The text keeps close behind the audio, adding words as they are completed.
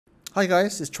Hi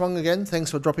guys, it's Chuang again.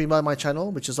 Thanks for dropping by my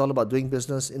channel, which is all about doing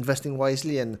business, investing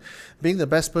wisely, and being the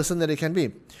best person that you can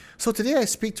be. So today I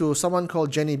speak to someone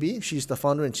called Jenny B. She's the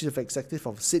founder and chief executive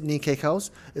of Sydney Cake House.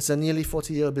 It's a nearly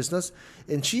 40-year business,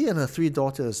 and she and her 3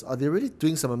 daughters are really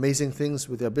doing some amazing things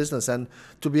with their business. And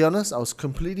to be honest, I was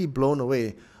completely blown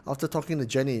away after talking to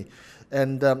Jenny.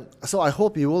 And so I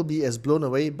hope you will be as blown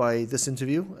away by this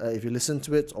interview if you listen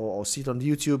to it or see it on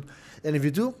YouTube. And if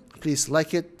you do, please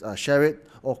like it, share it,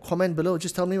 or comment below.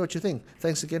 Just tell me what you think.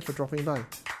 Thanks again for dropping by.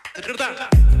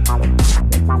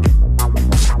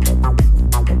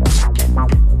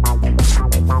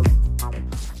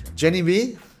 Jenny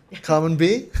B, Carmen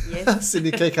B, Yes. Sydney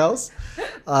Cake House.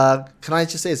 Can I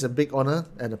just say it's a big honor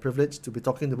and a privilege to be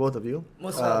talking to both of you.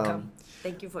 Most welcome.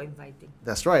 Thank you for inviting.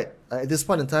 That's right. At this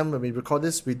point in time, when we record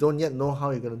this, we don't yet know how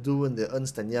you're going to do in the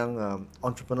Ernst Young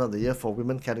Entrepreneur of the Year for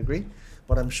Women category,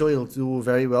 but I'm sure you'll do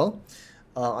very well.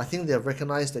 I think they have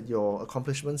recognized that your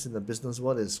accomplishments in the business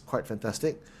world is quite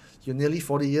fantastic. You're nearly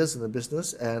 40 years in the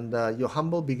business and your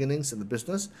humble beginnings in the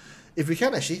business. If we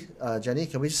can actually, Jenny,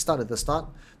 can we just start at the start?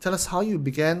 Tell us how you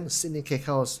began Sydney Cake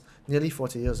House nearly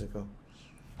 40 years ago.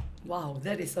 Wow,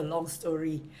 that is a long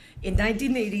story. In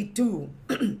 1982,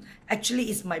 actually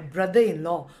it's my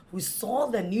brother-in-law who saw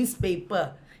the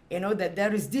newspaper, that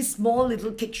there is this small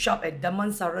little cake shop at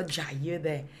Damansara Jaya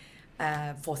there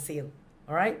for sale,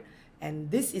 all right?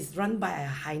 And this is run by a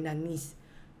Hainanese.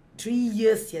 3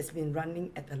 years he has been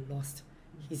running at a loss.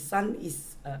 His son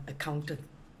is an accountant,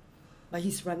 but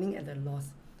he's running at a loss.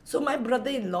 So my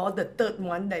brother-in-law, the third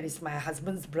one, that is my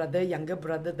husband's brother, younger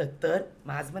brother, the third,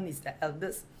 my husband is the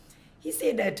eldest. He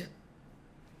said that,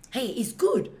 hey, it's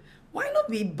good. Why not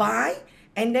we buy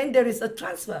and then there is a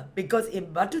transfer? Because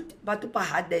in Batu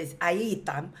Pahat, there is air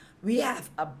hitam. We have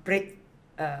a bread,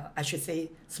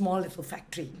 small little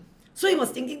factory. So he was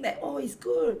thinking that, oh, it's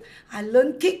good. I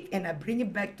learn cake and I bring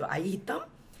it back to air hitam.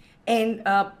 And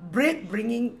bread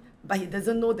bringing, but he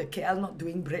doesn't know the KL not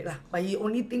doing bread lah. But he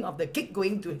only think of the cake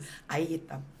going to air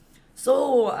hitam.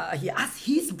 So he asked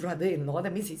his brother-in-law,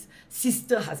 that means his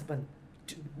sister husband,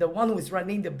 the one who is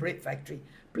running the bread factory,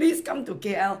 please come to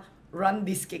KL, run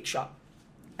this cake shop.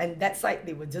 And that side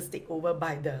they will just take over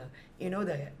by the I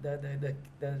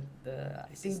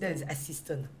think there is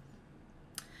assistant.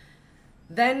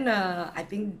 Then I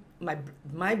think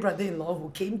my brother-in-law who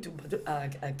came to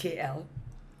KL,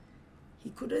 he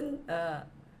couldn't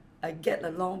get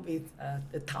along with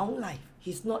the town life.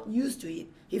 He's not used to it.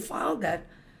 He found that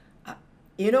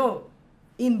in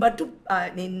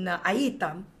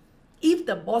Aitam, if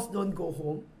the boss don't go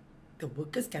home, the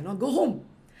workers cannot go home.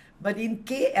 But in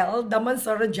KL,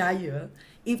 Damansara Jaya,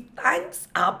 if time's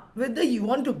up, whether you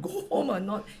want to go home or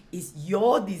not is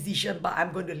your decision, but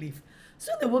I'm going to leave.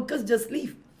 So the workers just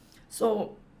leave.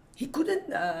 So he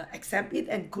couldn't accept it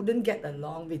and couldn't get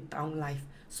along with town life.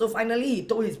 So finally he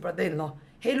told his brother-in-law,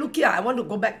 hey, look here, I want to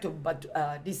go back to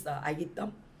this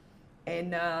Aitam,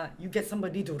 and you get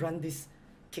somebody to run this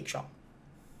cake shop.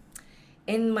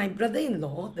 And my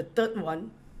brother-in-law, the third one,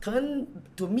 turned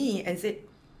to me and said,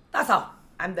 that's how,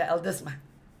 I'm the eldest man.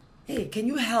 Hey, can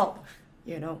you help?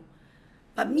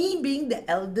 But me being the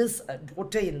eldest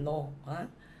daughter-in-law,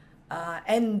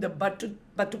 and the Batu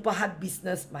Pahat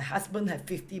business, my husband had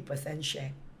 50%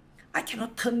 share. I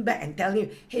cannot turn back and tell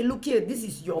him, hey, look here, this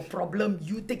is your problem,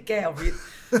 you take care of it.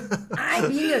 I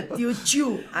being a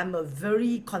Teochew, I'm a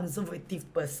very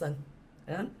conservative person.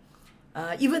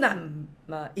 Even I'm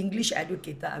English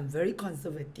educator, I'm very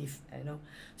conservative,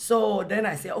 So then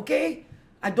I said, okay,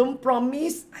 I don't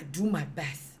promise, I do my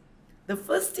best. The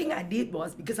first thing I did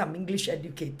was, because I'm English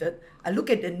educated, I look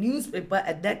at the newspaper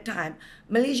at that time,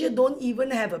 Malaysia don't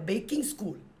even have a baking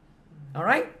school, all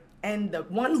right? And the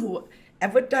one who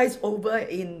advertised over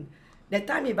in that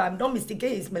time, if I'm not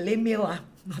mistaken, is Malay Mail,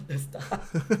 not the Star.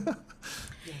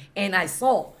 And I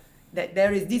saw that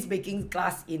there is this baking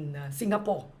class in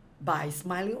Singapore by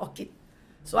Smiling Orchid.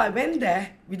 So I went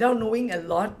there without knowing a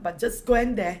lot, but just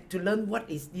going there to learn what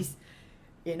is this.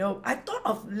 I thought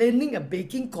of learning a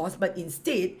baking course, but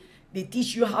instead they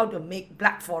teach you how to make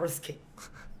black forest cake.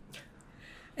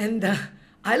 And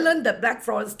I learned the black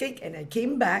forest cake and I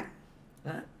came back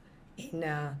and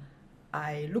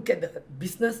I look at the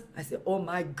business. I said, oh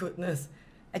my goodness.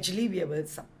 Actually, we were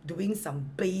doing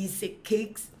some basic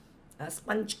cakes,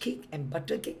 sponge cake and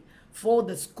butter cake for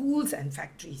the schools and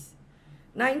factories.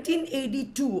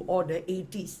 1982 or the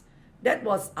 80s, that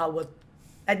was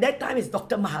at that time it's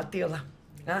Dr. Mahathir.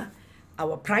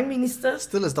 Our Prime Minister.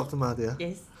 Still is Dr. Mahathir.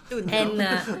 Yes.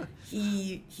 And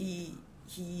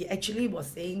he actually was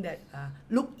saying that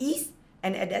look east,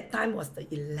 and at that time was the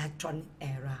electronic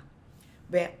era.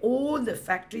 where all the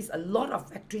factories, a lot of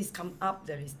factories come up.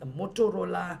 There is the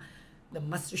Motorola, the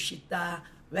Matsushita,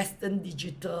 Western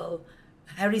Digital,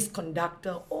 Harris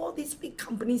Conductor. All these big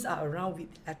companies are around with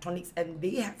electronics, and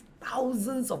they have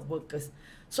thousands of workers.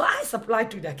 So I supplied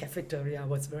to their cafeteria. I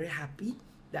was very happy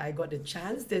that I got the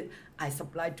chance that I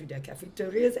supplied to their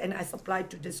cafeterias and I supplied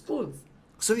to the schools.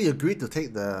 So you agreed to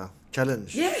take the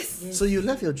challenge? Yes. So you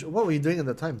left your what were you doing at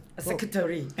the time? A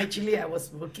secretary. Actually, I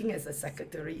was working as a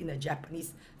secretary in a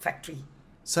Japanese factory.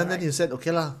 So then you said,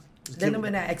 okay lah. Then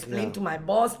when I explained to my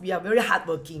boss, we are very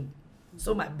hardworking.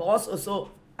 So my boss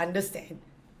also understand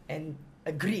and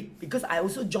agreed, because I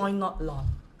also joined not long.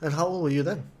 And how old were you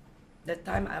then? That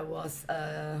time I was,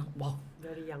 wow.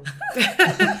 Very young.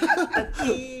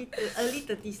 30, early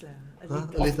 30s lah.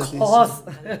 Early Of 30s. course.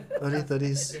 Early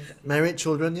 30s. Married,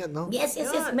 children yet? No? Yes,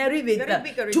 Yeah, married with very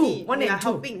big already. two, one We and are two.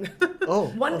 helping.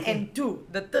 Oh. One okay. and two.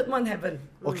 The third one haven't.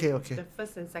 Okay, okay. The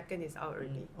first and second is out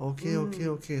already. Okay, okay,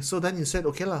 okay. So then you said,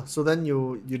 okay lah. So then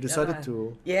you decided Yeah.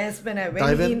 to... Yes, when I went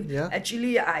Dive in, in, yeah.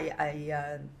 actually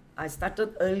I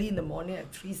started early in the morning at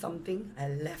 3 something.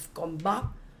 I left Gombak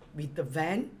with the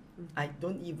van. I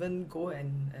don't even go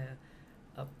and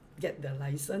get the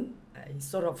license. I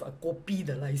sort of copy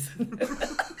the license.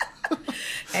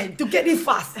 And to get it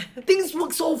fast, things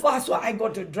work so fast, so I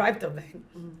got to drive the van.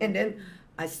 And then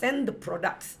I send the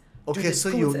products to Okay, the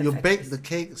so schools and you bake factories. the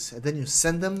cakes and then you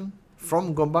send them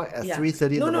from Gombak at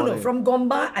 3:30 in No, the no, morning. no. From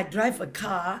Gombak, I drive a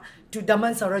car to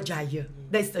Damansara Jaya.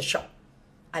 That's the shop.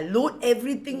 I load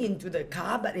everything into the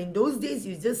car, but in those days,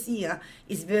 you just see,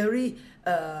 it's very,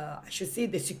 I should say,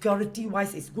 the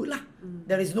security-wise is good lah.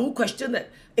 There is no question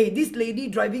that, hey, this lady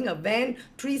driving a van,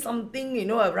 3 something,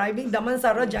 arriving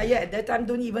Damansara Jaya, at that time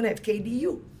don't even have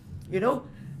KDU,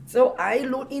 So I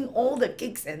load in all the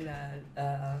cakes and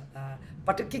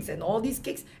butter cakes and all these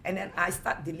cakes, and then I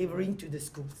start delivering to the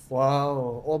schools.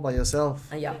 Wow, all by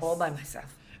yourself. Yeah, all by myself.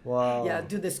 Wow. Yeah,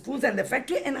 to the schools and the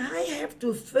factory, and I have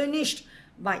to finish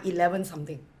by 11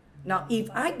 something. Now, if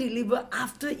I deliver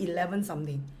after 11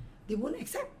 something, they won't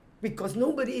accept, because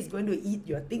nobody is going to eat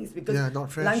your things, because Yeah,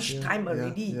 not fresh, lunchtime yeah,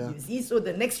 already, yeah. you see. So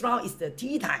the next round is the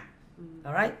tea time.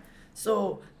 All right.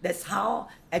 So that's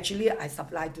how actually I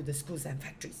supply to the schools and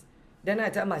factories. Then I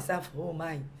tell myself, oh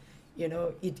my,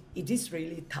 it is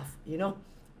really tough,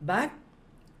 But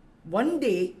one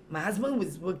day, my husband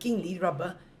was working Lee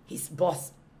Rubber, his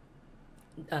boss,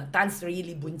 Tan Sri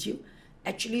Lee Boon Chiu,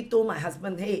 actually told my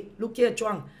husband, hey, look here,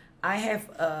 Chuang, I have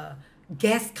a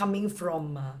guest coming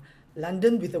from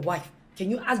London with a wife. Can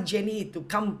you ask Jenny to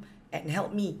come and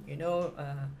help me,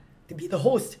 to be the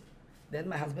host? Then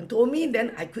my husband told me,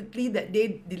 then I quickly, that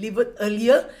day, delivered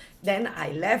earlier. Then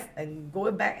I left and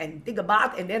go back and take a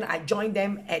bath, and then I joined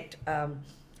them at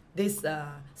this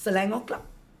Selangor Club.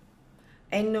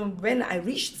 And when I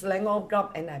reached Selangor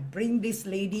Club and I bring this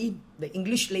lady, the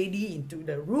English lady, into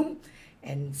the room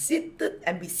and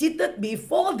be seated,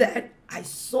 before that, I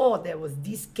saw there was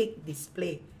this cake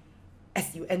display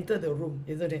as you enter the room,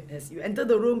 isn't it? As you enter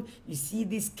the room, you see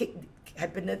this cake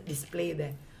cabinet display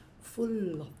there,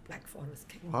 full of Black Forest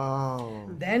cake. Wow.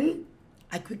 Then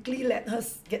I quickly let her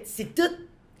get seated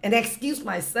and excuse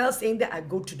myself, saying that I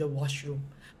go to the washroom.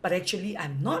 But actually,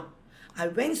 I'm not. I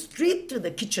went straight to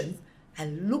the kitchen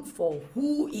and looked for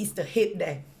who is the head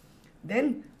there.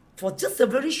 Then, for just a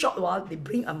very short while, they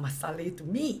bring a masala to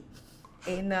me.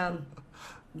 And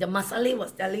the masala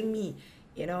was telling me,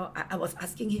 I was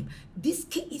asking him, this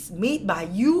cake is made by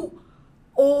you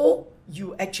or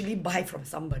you actually buy from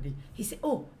somebody? He said,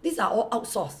 oh, these are all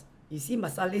outsourced. You see,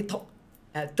 masala talk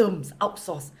terms,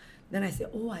 outsourced. Then I said,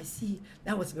 oh, I see.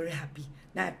 Then I was very happy.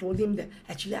 Then I told him that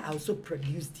actually I also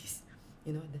produce this.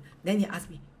 Then he asked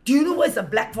me, do you know what is a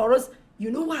Black Forest?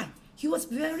 You know why? He was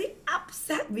very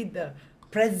upset with the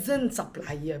present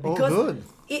supplier because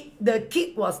the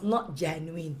cake was not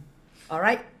genuine. All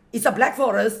right? It's a Black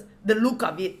Forest, the look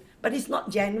of it, but it's not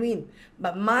genuine.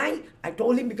 But mine, I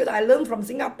told him, because I learned from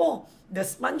Singapore, the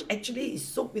sponge actually is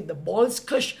soaked with the balls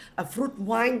kirsch, a fruit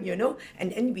wine,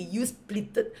 and then we use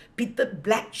pitted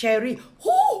black cherry.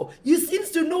 Oh, you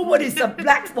seems to know what is a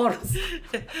Black Forest.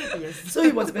 Yes. So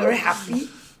he was very happy.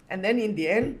 And then in the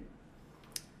end,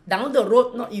 down the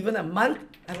road, not even a month,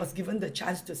 I was given the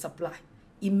chance to supply.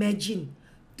 Imagine,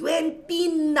 20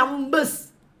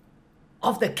 numbers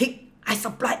of the cake I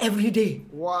supply every day.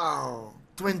 Wow.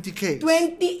 20 cakes.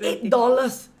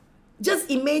 $28. Just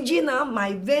imagine,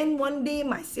 my van one day,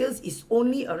 my sales is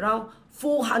only around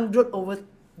 $400 over.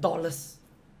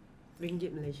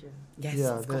 Ringgit Malaysia. Yes,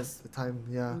 Yeah, of that's course. the time,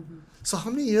 yeah. So how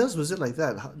many years was it like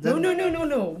that?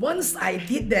 No. Once I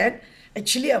did that,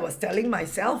 actually I was telling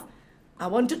myself, I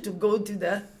wanted to go to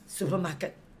the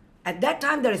supermarket. At that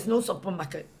time, there is no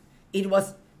supermarket. It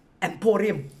was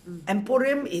Emporium.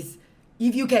 Emporium is,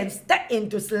 if you can step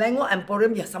into Selangor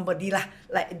Emporium, you're somebody lah.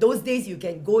 Like those days, you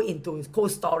can go into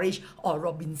Cold Storage or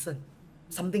Robinson,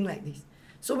 something like this.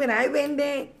 So when I went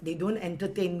there, they don't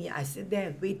entertain me. I sit there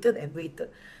and waited and waited.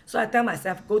 So I tell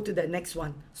myself, go to the next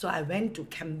one. So I went to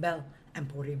Campbell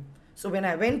Emporium. So when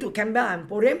I went to Campbell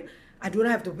Emporium, I don't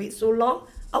have to wait so long.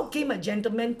 Out came a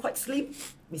gentleman, quite slim,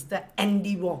 Mr.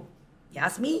 Andy Wong. He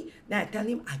asked me, then I tell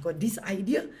him, I got this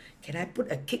idea. Can I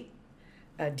put a cake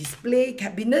display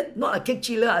cabinet, not a cake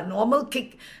chiller, a normal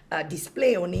cake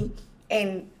display only,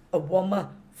 and a warmer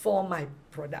for my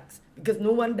products? Because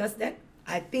no one does that.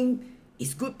 I think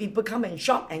it's good people come and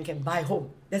shop and can buy home.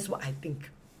 That's what I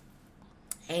think.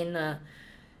 And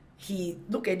he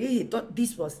looked at it, he thought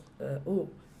this was,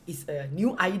 it's a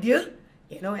new idea,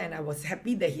 you know, and I was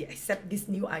happy that he accepted this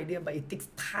new idea, but it takes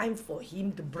time for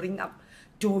him to bring up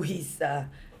to his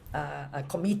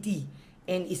committee.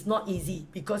 And it's not easy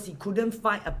because he couldn't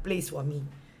find a place for me.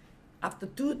 After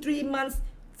 2-3 months,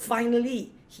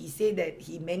 finally, he said that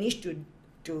he managed to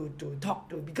talk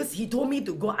to, because he told me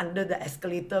to go under the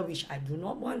escalator, which I do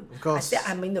not want. I said,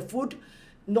 I'm in the food,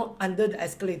 not under the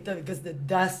escalator, because the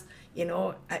dust, you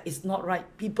know, is not right.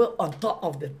 People on top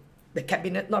of the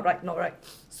cabinet, not right, not right.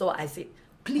 So I said,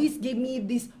 please give me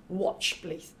this watch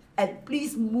place, and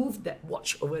please move that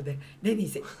watch over there. Then he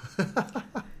said,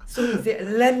 so he said,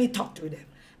 let me talk to them.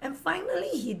 And finally,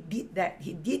 he did that.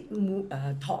 He did move,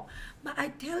 talk. But I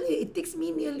tell you, it takes me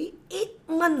nearly 8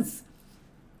 months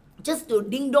just to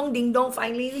ding dong,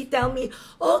 finally tell me,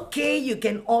 okay, you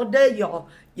can order your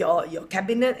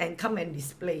cabinet and come and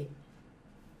display.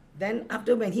 Then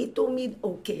after when he told me,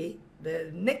 okay, the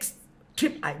next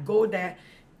trip I go there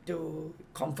to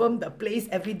confirm the place,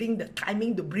 everything, the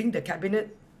timing to bring the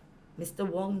cabinet, Mr.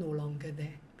 Wong no longer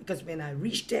there. Because when I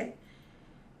reached there,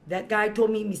 that guy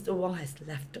told me Mr. Wong has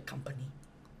left the company.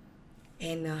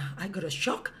 And I got a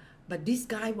shock, but this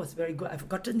guy was very good. I've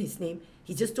forgotten his name.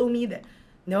 He just told me that,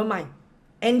 never mind,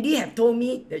 Andy have told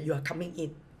me that you are coming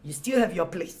in. You still have your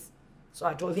place. So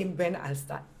I told him when I'll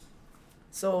start.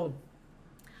 So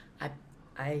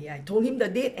I told him the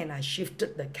date and I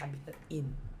shifted the cabinet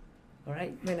in. All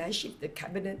right, when I shift the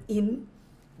cabinet in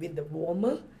with the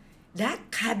warmer,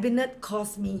 that cabinet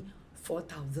cost me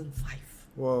 4,500.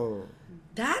 Whoa.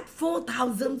 That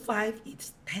 4,500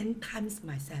 is 10 times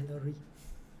my salary.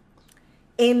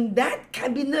 And that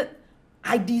cabinet,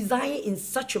 I designed it in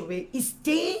such a way, it's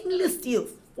stainless steel,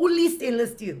 fully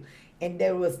stainless steel. And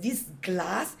there was this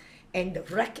glass, and the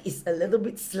rack is a little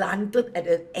bit slanted at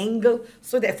an angle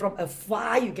so that from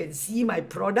afar you can see my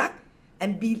product.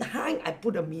 And behind, I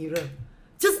put a mirror.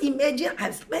 Just imagine,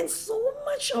 I've spent so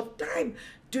much of time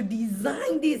to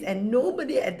design this, and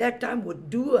nobody at that time would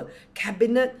do a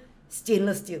cabinet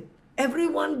stainless steel.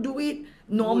 Everyone do it,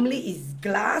 normally is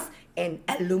glass and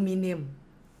aluminium,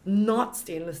 not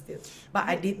stainless steel. But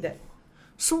I did that.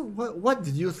 So what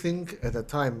did you think at the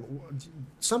time?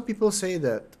 Some people say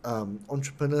that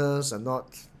entrepreneurs are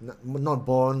not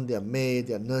born, they are made,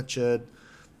 they are nurtured.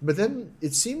 But then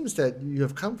it seems that you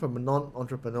have come from a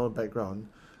non-entrepreneurial background.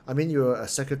 I mean, you're a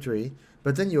secretary,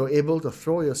 but then you're able to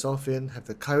throw yourself in, have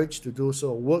the courage to do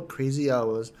so, work crazy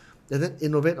hours, and then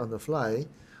innovate on the fly.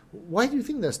 Why do you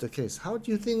think that's the case? Why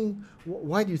do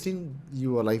you think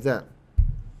you are like that?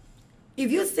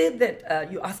 If you say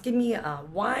that, you're asking me,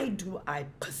 why do I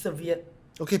persevere?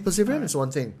 Okay, perseverance is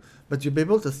one thing, but you'll be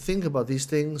able to think about these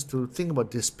things, to think about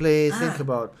display, think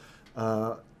about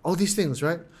all these things,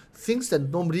 right? Things that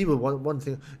nobody will want to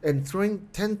think, and throwing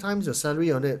 10 times your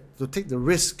salary on it to take the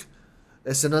risk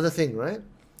is another thing, right?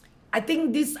 I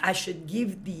think this I should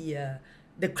give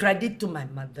the credit to my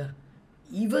mother.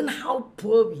 Even how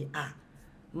poor we are,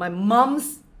 my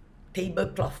mom's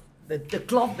tablecloth, the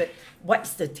cloth that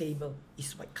wipes the table,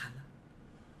 is white color.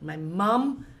 My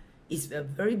mom is a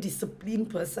very disciplined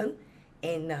person,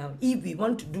 and if we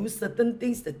want to do certain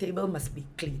things, the table must be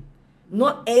clean.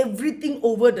 Not everything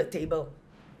over the table,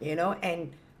 you know,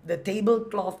 and the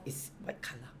tablecloth is white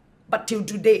color. But till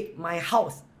today, my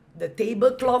house, the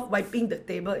tablecloth wiping the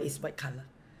table is white color.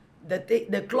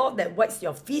 The cloth that wipes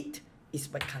your feet is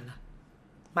white color.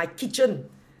 My kitchen,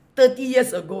 30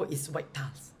 years ago, is white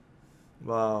tiles.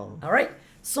 Wow. All right?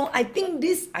 So I think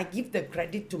this, I give the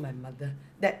credit to my mother,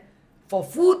 that for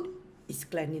food, is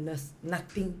cleanliness,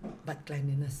 nothing but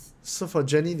cleanliness. So for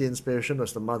Jenny, the inspiration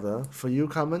was the mother. For you,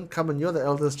 Carmen, you're the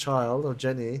eldest child of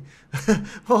Jenny.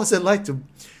 What was it like to,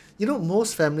 you know,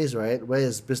 most families, right, where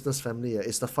it's business family,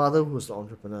 it's the father who's the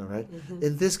entrepreneur, right?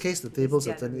 In this case, the tables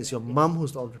are turning, it's your mom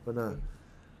who's the entrepreneur.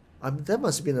 That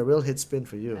must have been a real head spin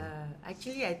for you.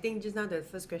 Actually, I think just now the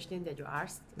first question that you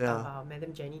asked Yeah. about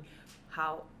Madam Jenny,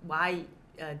 why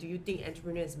do you think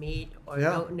entrepreneur is made or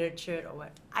Yeah. nurtured or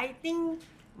what? I think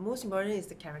most important is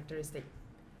the characteristic,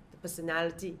 the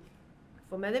personality.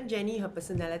 For Madam Jenny, her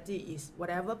personality is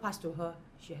whatever passed to her,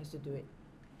 she has to do it,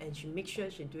 and she makes sure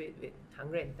she do it with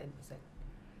 110%.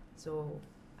 So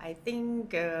I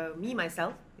think me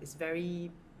myself is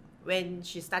very. When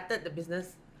she started the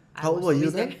business, I How was old were you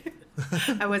always then?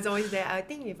 there. I was always there. I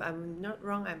think if I'm not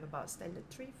wrong, I'm about standard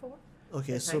 3, 4.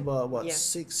 Okay, that so time. about what, Yeah.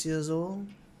 6 years old?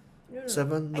 No,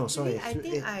 7? No, Actually, sorry. I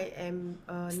think eight. I am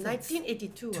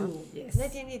 1982. Two, yes.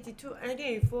 1982.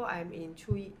 1984, I'm in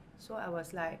Chui. So I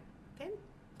was like 10?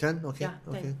 10? Okay, Yeah,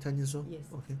 10. okay, 10 years old. Yes.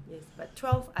 Okay. Yes. But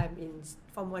 12, I'm in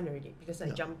Form 1 already because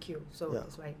I Yeah. jumped queue. So Yeah.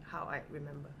 that's why how I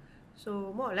remember.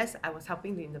 So more or less, I was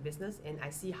helping in the business and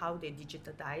I see how they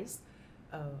digitize.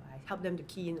 I help them to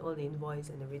key in all the invoice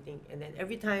and everything. And then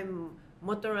every time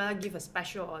Motorola give a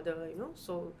special order,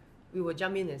 so we will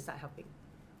jump in and start helping.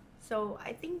 So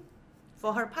I think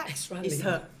for her part Extra is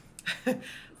labor. her.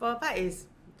 For her part is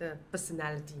the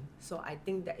personality. So I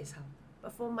think that is her.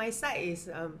 But for my side is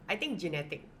I think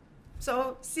genetic.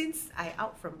 So since I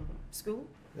out from school,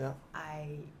 Yeah.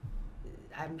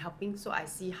 I'm helping, so I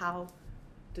see how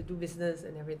to do business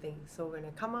and everything. So when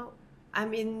I come out,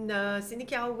 I'm in the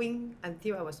Syndicate wing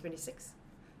until I was 26.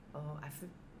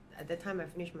 At that time, I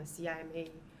finished my CIMA.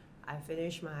 I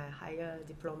finished my higher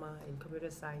diploma in computer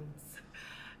science.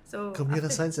 So Computer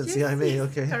after- science and Yes, CIMA, yes,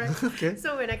 okay. correct. Okay.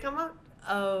 So when I come out,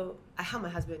 I help my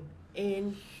husband.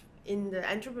 In the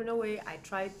entrepreneur way, I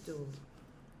tried to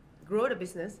grow the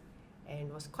business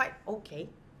and was quite okay.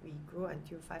 We grew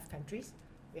until 5 countries.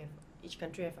 Each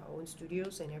country have our own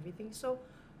studios and everything. So,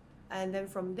 and then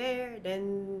from there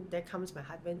comes my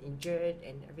husband injured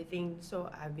and everything. So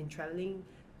I've been traveling.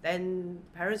 Then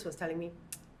parents was telling me,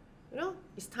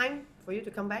 it's time for you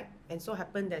to come back. And so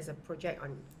happened there's a project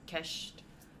on cash.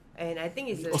 And I think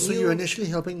it's a Also, new... you were initially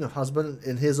helping your husband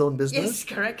in his own business? Yes,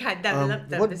 correct. I developed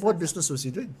the business. What business was he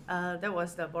doing? That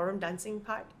was the ballroom dancing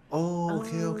part. Oh,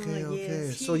 okay.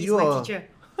 Yes. So He is you my are teacher.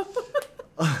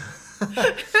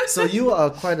 so you are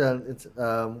quite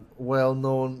a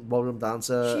well-known ballroom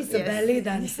dancer. She's a Yes. ballet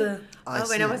dancer. I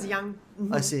When I see. was young.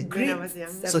 I see. When I Great. was young.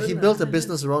 So he Seven, built a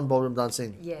business around ballroom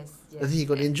dancing. Yes. I think he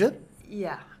got injured.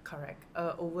 Yeah, correct.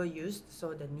 Overused,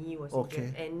 so the knee was Okay.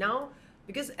 injured. And now,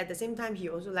 because at the same time he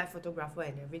also like photographer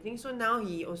and everything, so now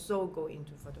he also go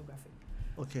into photography.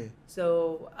 Okay.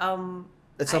 So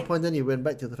At some I- point, then you went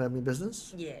back to the family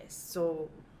business. yes. So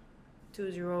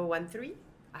 2013,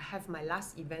 I have my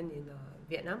last event in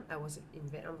Vietnam. I was in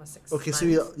Vietnam for 6 Okay, months.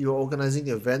 so you're organizing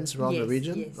events around the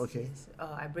region. Yes, Okay. yes.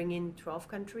 I bring in 12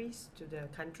 countries to the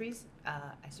countries.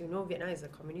 As you know, Vietnam is a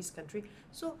communist country.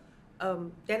 So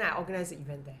then I organize the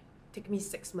event there. Take me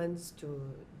 6 months to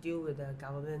deal with the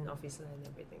government officer and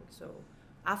everything. So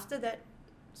after that,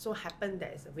 so happened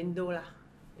there is a window lah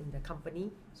in the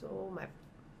company. So my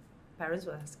parents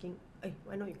were asking, hey,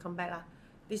 why not you come back lah?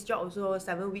 This job also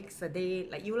 7 weeks a day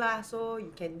like you lah, so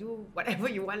you can do whatever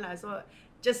you want lah. So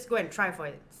just go and try for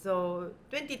it. So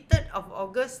 23rd of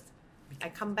August, I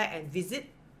come back and visit.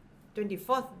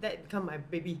 24th, that become my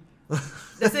baby.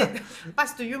 That's it.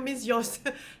 Pass to you means yours.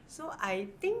 So I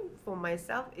think for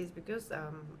myself is because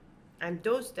I'm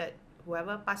those that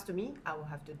whoever passed to me, I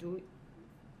will have to do it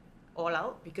all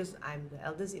out because I'm the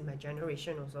eldest in my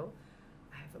generation also.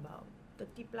 I have about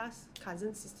 30 plus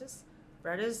cousins, sisters,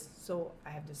 brothers. So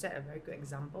I have to set a very good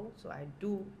example. So I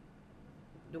do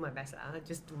my best.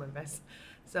 Just do my best.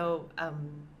 So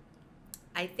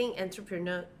I think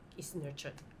entrepreneur is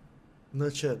nurtured.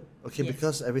 Nurtured. Okay, Yes.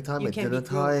 because every time You at can dinner be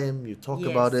growing. time, you talk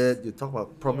Yes. about it, you talk about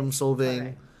problem Yes, solving.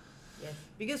 correct. Yes,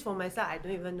 because for myself, I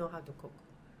don't even know how to cook.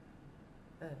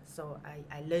 So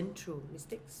I learned through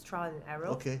mistakes, trial and error.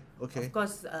 Okay, okay. Of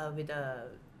course, with the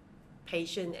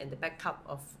patient and the backup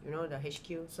of the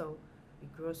HQ, so we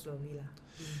grow slowly lah.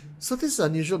 So this is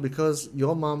unusual because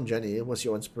your mom, Jenny, was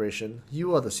your inspiration.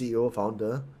 You are the CEO,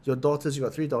 founder. Your daughters, you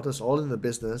got 3 daughters, all in the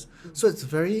business. So it's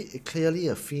very clearly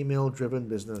a female-driven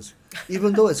business.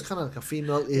 Even though it's kind of like a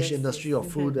female-ish Yes, industry yes.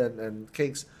 of food and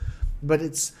cakes. But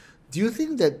it's, do you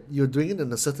think that you're doing it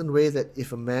in a certain way that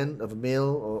if a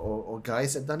male or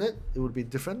guys had done it, it would be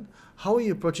different? How are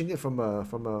you approaching it from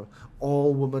a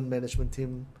all-woman management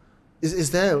team?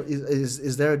 Is there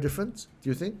a difference, do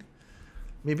you think?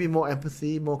 Maybe more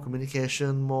empathy, more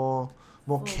communication, more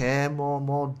care,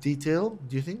 more detail.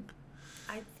 Do you think?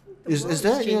 I think the Is world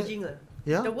there is any- changing.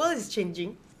 Yeah. The world is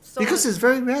changing. So Because it's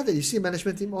very rare that you see a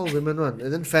management team all women one,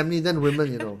 and then family, then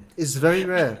women. It's very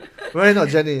rare. Right, not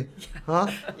Jenny? Huh?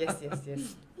 yes.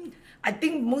 I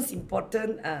think most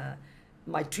important,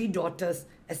 my 3 daughters,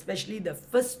 especially the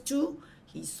first 2,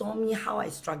 he saw me how I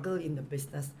struggle in the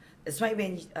business. That's why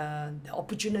when the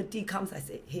opportunity comes, I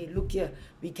say, hey, look here,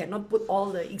 we cannot put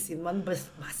all the eggs in one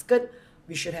basket.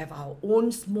 We should have our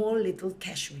own small little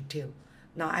cash retail.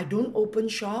 Now, I don't open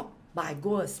shop, but I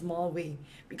go a small way.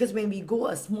 Because when we go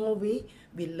a small way,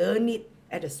 we learn it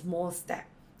at a small step.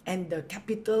 And the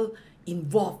capital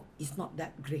involved is not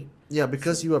that great. Yeah,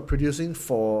 because you are producing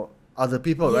for other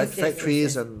people, Yes, right? yes, yes,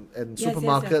 Factories yes. and Yes, yes,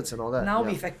 supermarkets yes. and all that. Now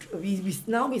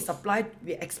yeah. we supply,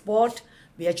 we export,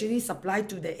 we actually supply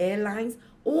to the airlines.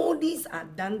 All these are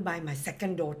done by my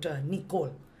second daughter,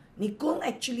 Nicole. Nicole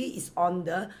actually is on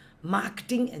the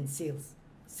marketing and sales.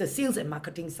 It's the sales and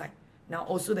marketing side. Now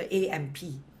also the AMP.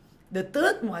 The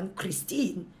third one,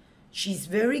 Christine, she's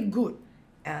very good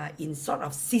in sort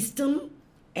of system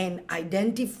and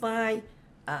identify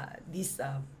these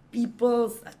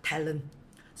people's talent.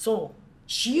 So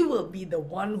she will be the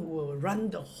one who will run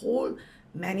the whole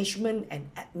management and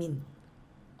admin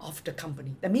of the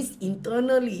company. That means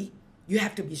internally, you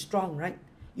have to be strong, right?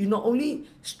 You're not only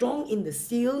strong in the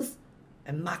sales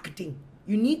and marketing,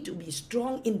 you need to be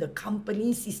strong in the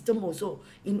company system also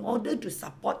in order to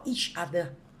support each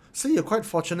other. So you're quite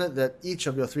fortunate that each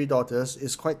of your 3 daughters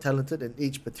is quite talented in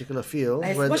each particular field.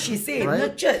 As where- what she said, right?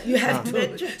 nurtured, you have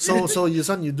to. So this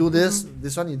one you do this,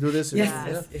 this one you do this. Yes, yeah.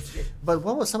 yes, yes, yes. But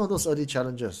what were some of those early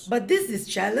challenges? But this is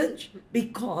challenge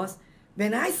because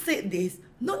when I said this,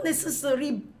 not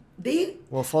necessarily they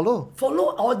Well, follow.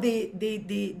 follow or they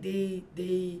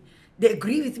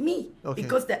agree with me. Okay.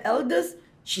 Because the eldest,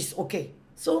 she's okay.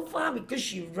 So far, because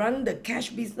she run the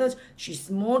cash business, she's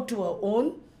more to her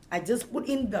own. I just put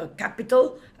in the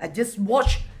capital. I just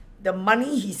watch the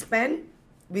money he spent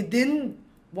within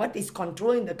what is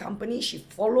controlled in the company. She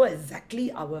follow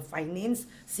exactly our finance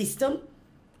system.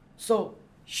 So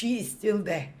she is still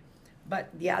there. But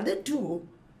the other two,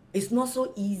 it's not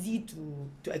so easy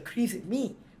to agree with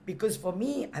me. Because for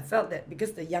me, I felt that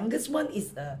because the youngest one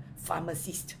is a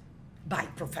pharmacist by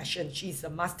profession. She's a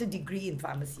master degree in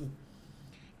pharmacy.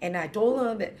 And I told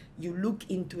her that you look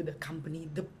into the company,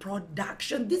 the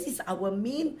production. This is our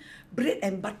main bread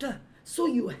and butter. So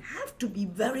you have to be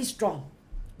very strong.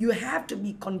 You have to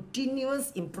be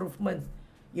continuous improvement.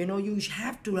 You know, you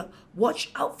have to watch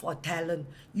out for talent.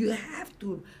 You have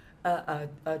to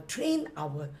train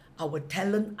our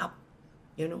talent up,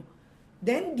 you know.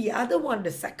 Then the other one,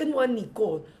 the second one,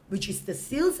 Nicole, which is the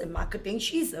sales and marketing,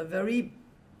 she's a very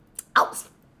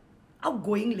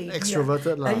outgoing lady.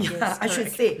 Extroverted lah. Yeah, Yes, I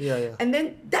should correct. say. Yeah, yeah. And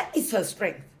then that is her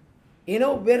strength. You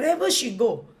know, wherever she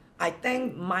go, I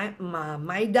thank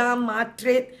Maida,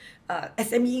 Matrade,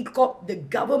 SME Corp, the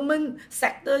government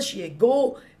sector she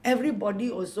go,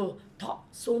 everybody also talk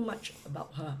so much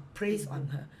about her, praise on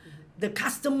her. The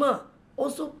customer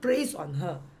also praise on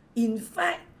her. In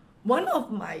fact, one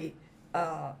of my,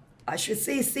 I should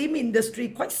say same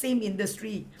industry,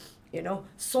 you know,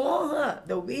 saw her,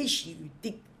 the way she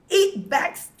take 8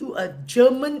 bags to a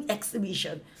German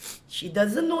exhibition. She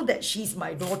doesn't know that she's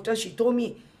my daughter. She told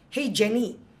me, hey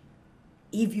Jenny,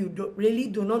 if you really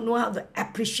do not know how to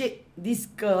appreciate this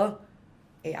girl,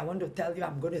 hey, I want to tell you,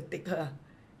 I'm going to take her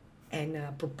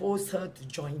and propose her to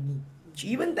join me. She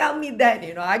even tell me that,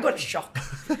 you know, I got shocked,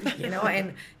 you know,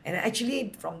 and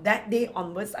actually from that day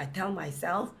onwards, I tell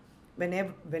myself,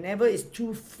 whenever it's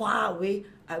too far away,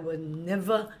 I will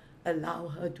never allow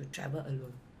her to travel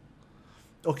alone.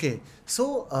 Okay,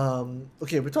 so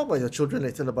okay, we'll talk about your children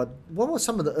later, but what were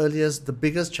some of the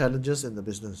biggest challenges in the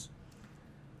business?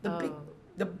 The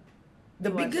You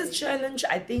want biggest to- challenge,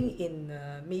 I think, in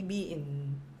maybe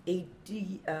in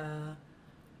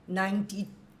 92,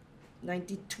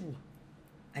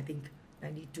 I think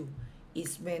 92,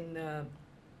 is when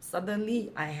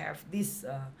suddenly I have this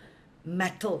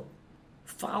metal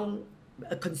found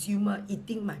a consumer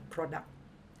eating my product,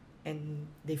 and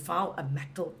they found a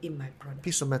metal in my product.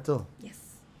 Piece of metal.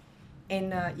 Yes.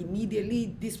 And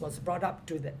immediately this was brought up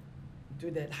to the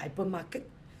hypermarket,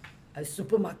 a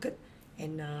supermarket,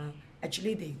 and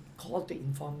actually they called to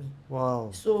inform me.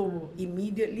 Wow. So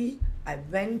immediately I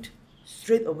went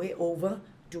straight away over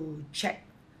to check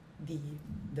the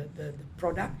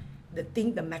product,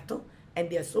 the metal, and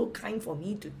they are so kind for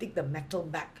me to take the metal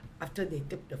back after they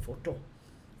took the photo.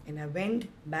 And I went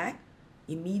back.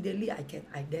 Immediately I can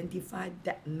identify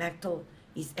that metal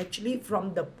is actually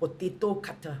from the potato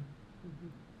cutter.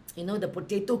 You know, the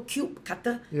potato cube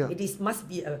cutter? Yeah. Must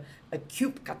be a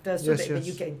cube cutter so Yes, that yes.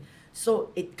 you can, so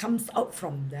it comes out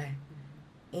from there.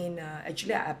 And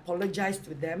actually I apologize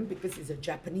to them because it's a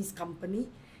Japanese company,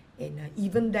 and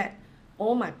even that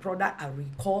all my product are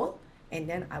recalled, and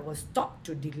then I was stopped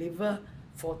to deliver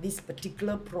for this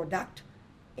particular product,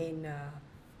 and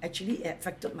actually it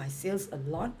affected my sales a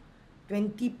lot.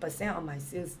 20% of my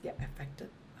sales get affected.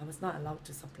 I was not allowed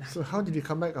to supply. So how did you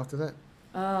come back after that?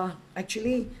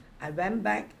 Actually, I went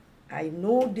back. I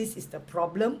know this is the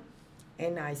problem,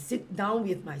 and I sit down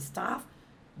with my staff.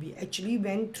 We actually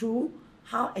went through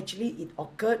how actually it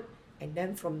occurred, and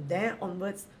then from there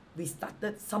onwards, we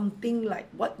started something like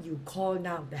what you call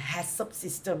now the HACCP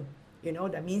system. You know,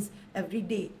 that means every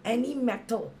day, any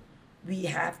metal, we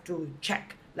have to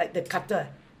check, like the cutter.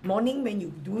 Morning when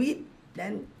you do it,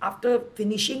 then after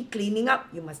finishing cleaning up,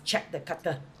 you must check the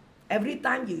cutter. Every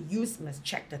time you use, you must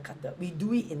check the cutter. We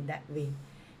do it in that way.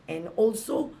 And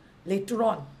also, later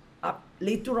on,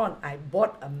 I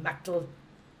bought a metal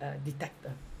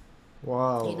detector.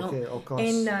 Wow, You know, okay, of course.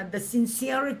 and the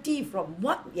sincerity from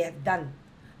what we have done,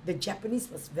 the Japanese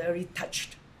was very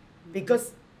touched,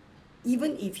 because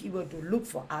even if he were to look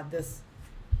for others,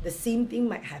 the same thing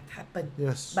might have happened.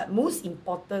 Yes. But most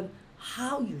important,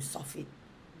 how you solve it.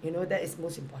 You know, that is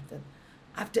most important.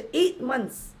 After 8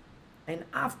 months, and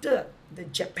after the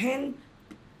Japan,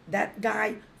 that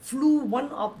guy flew one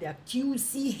of their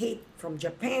QC head from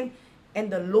Japan,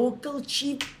 and the local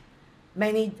chief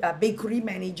bakery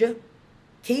manager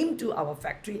came to our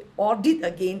factory, audit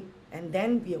again, and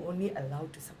then we are only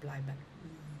allowed to supply back.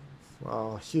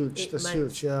 Wow, huge. 8 That's months.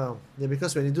 huge. Yeah. Yeah,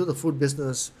 because when you do the food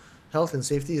business, health and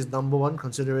safety is number one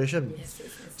consideration. Yes,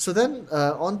 yes, yes. So then,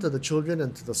 on to the children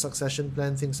and to the succession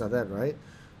plan, things like that, right?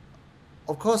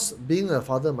 Of course, being a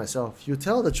father myself, you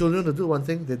tell the children to do one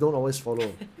thing, they don't always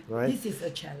follow, right? This is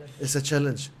a challenge. It's a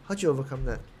challenge. How do you overcome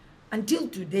that? Until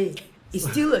today, it's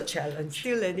still a challenge.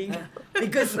 Still learning.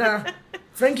 Because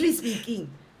frankly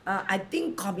speaking, I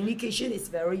think communication is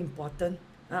very important.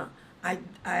 One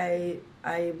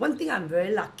thing I'm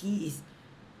very lucky is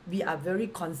we are very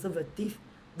conservative.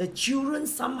 The children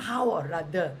somehow or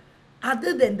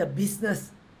other than the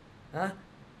business,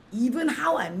 even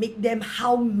how I make them,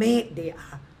 how mad they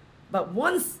are. But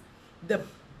once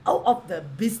out of the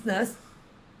business,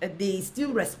 they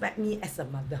still respect me as a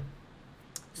mother.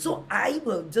 So I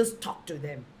will just talk to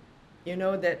them, you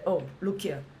know, that, oh, look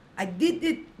here, I did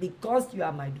it because you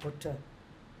are my daughter.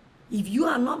 If you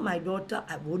are not my daughter,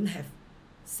 I wouldn't have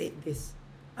said this.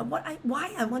 And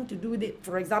why I want to do it,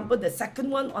 for example, the second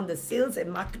one on the sales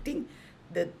and marketing,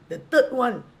 the third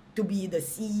one to be the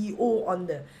CEO on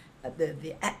the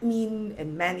admin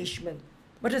and management.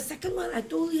 But the second one, I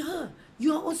told her,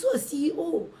 you are also a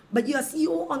CEO, but you are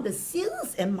CEO on the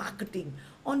sales and marketing,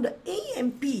 on the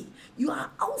A&P. You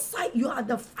are outside, you are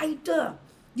the fighter.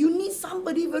 You need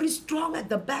somebody very strong at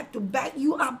the back to back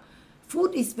you up.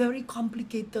 Food is very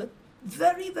complicated,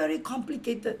 very, very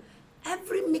complicated.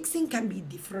 Every mixing can be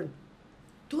different.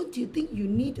 Don't you think you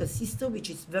need a sister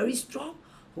which is very strong,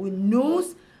 who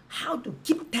knows how to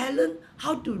keep talent,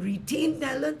 how to retain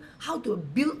talent, how to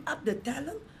build up the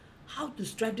talent, how to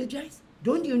strategize?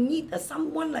 Don't you need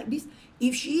someone like this?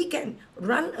 If she can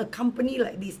run a company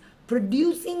like this,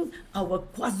 producing our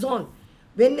croissant,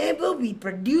 whenever we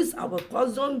produce our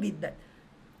croissant with that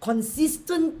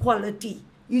consistent quality,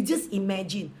 you just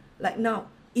imagine, like now,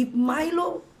 if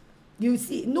Milo, you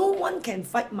see, no one can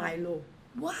fight Milo.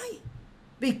 Why?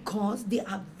 Because they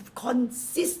are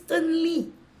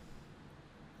consistently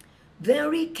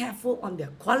very careful on their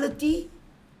quality.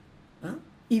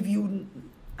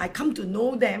 I come to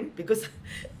know them because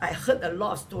I heard a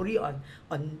lot of story on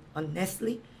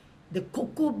Nestle. The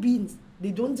cocoa beans,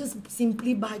 they don't just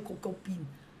simply buy cocoa bean.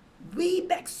 Way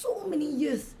back so many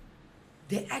years,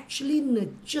 they actually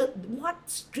nurtured what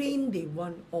strain they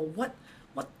want or what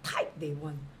type they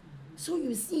want. So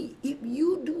you see, if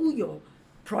you do your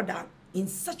product in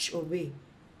such a way,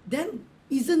 then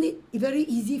isn't it very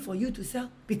easy for you to sell?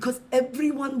 Because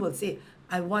everyone will say,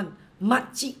 I want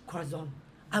Makcik croissant.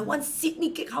 I want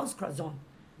Sydney Cake House croissant.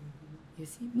 You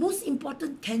see, most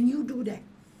important, can you do that?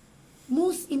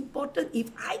 Most important,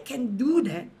 if I can do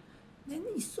that, then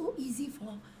it's so easy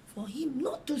for him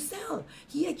not to sell.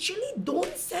 He actually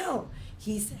don't sell.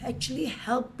 He's actually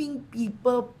helping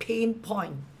people pain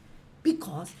point.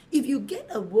 Because if you get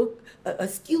a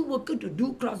skilled worker to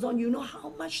do croissant, you know how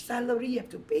much salary you have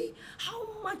to pay,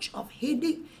 how much of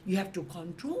headache you have to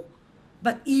control.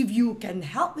 But if you can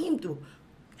help him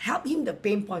the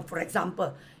pain point, for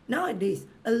example, nowadays,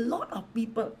 a lot of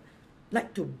people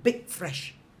like to bake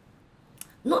fresh.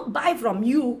 Not buy from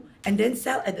you and then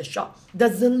sell at the shop.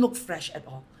 Doesn't look fresh at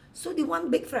all. So they want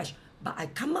bake fresh. But I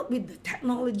come up with the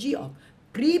technology of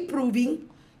pre-proving,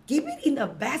 give it in the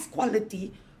best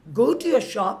quality, go to your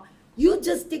shop, you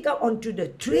just take out onto the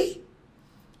tray,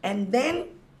 and then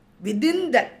within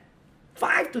that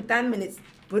 5 to 10 minutes.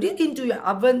 Put it into your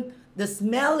oven. The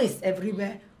smell is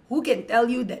everywhere. Who can tell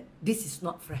you that this is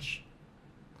not fresh?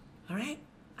 All right?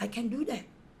 I can do that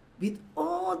with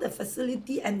all the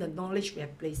facility and the knowledge we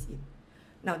have placed in.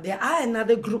 Now, there are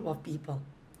another group of people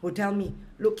who tell me,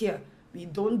 look here, we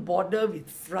don't bother with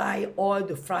fry oil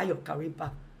to fry your curry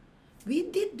puff. We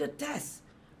did the test,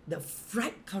 the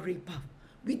fried curry puff.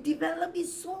 We developed it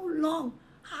so long,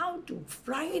 how to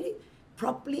fry it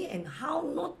properly and how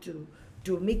not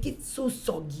to make it so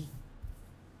soggy.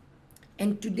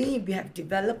 And today we have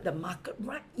developed the market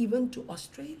right even to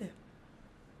Australia.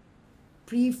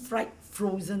 Pre-fried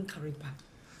frozen curry puff.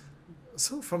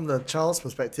 So from the child's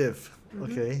perspective,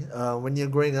 okay, when you're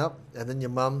growing up and then your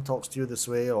mom talks to you this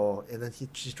way, and then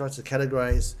she tries to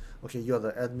categorize, okay, you're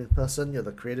the admin person, you're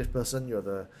the creative person,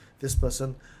 you're this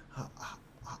person.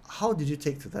 How did you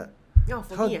take to that? No,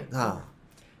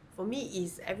 for me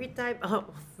is every time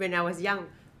when I was young,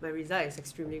 my result is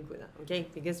extremely good, okay?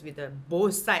 Because with the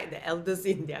both side, the eldest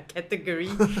in their category.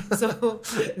 So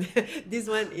this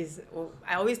one is,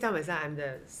 I always tell myself I'm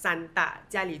the 三大，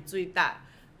家里最大，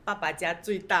爸爸家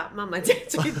最大，妈妈家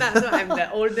最大。So I'm the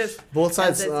oldest. Both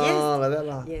sides, yes. like that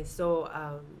lah. Yes, so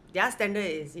their standard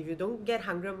is if you don't get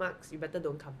 100 marks, you better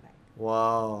don't come back.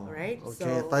 Wow. Alright,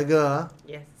 okay, so, tiger, huh?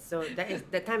 Yes, so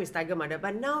that time is tiger mother,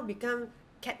 but now become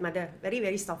cat mother, very,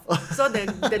 very soft. So the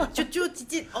chuchu,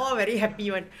 chichit, all very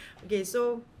happy one. Okay,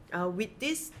 so with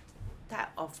this type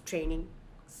of training,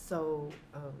 so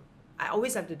I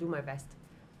always have to do my best.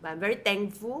 But I'm very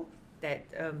thankful that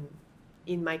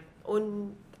in my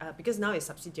own, because now it's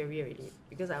subsidiary already,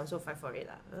 because I also fight for it.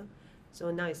 So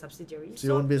now it's subsidiary. So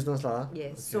your own business lah.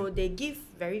 Yes, Okay. so they give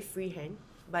very free hand,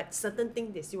 but certain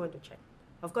things they still want to check.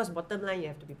 Of course, bottom line, you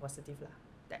have to be positive lah.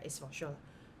 That is for sure.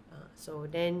 So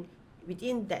then,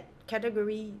 within that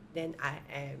category, then I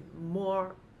am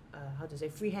more,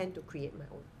 free hand to create my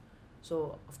own.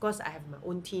 So, of course, I have my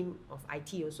own team of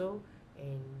IT also.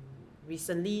 And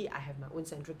recently, I have my own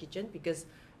central kitchen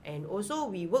and also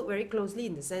we work very closely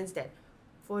in the sense that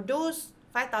for those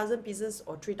 5,000 pieces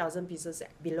or 3,000 pieces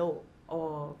below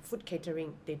or food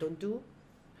catering, they don't do,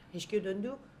 HQ don't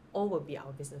do, all will be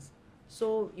our business.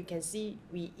 So you can see,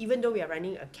 even though we are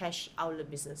running a cash outlet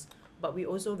business, but we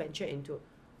also venture into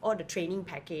all the training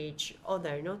package, all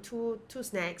the two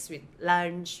snacks with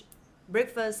lunch,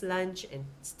 breakfast, lunch, and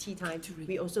tea time.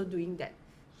 We also doing that.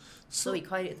 So we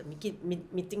call it the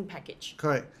meeting package.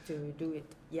 Correct. To do it,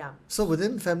 yeah. So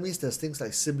within families, there's things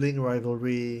like sibling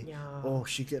rivalry. Yeah. Oh,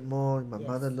 she get more. My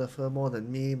mother love her more than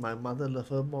me. My mother love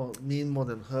her more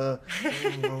than her.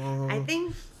 I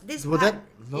think this Would part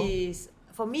that- no? is,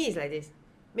 for me, it's like this.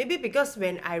 Maybe because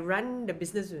when I run the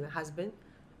business with my husband,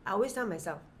 I always tell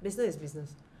myself, business is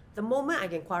business. The moment I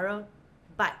can quarrel,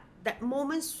 but that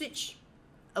moment switch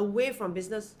away from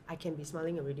business, I can be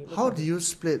smiling already. How do you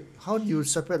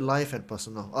separate life and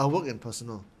personal? Work and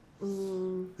personal?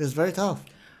 It's very tough.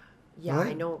 Yeah, right?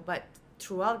 I know. But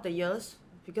throughout the years,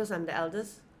 because I'm the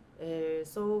eldest,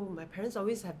 so my parents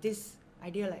always have this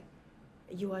idea like,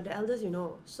 you are the eldest,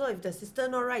 So if the sister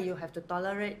not right, you have to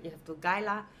tolerate, you have to guide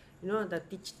lah. The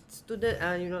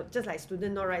student, just like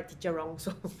student not right, teacher wrong.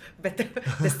 So better,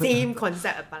 the same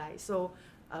concept apply. So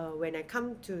when I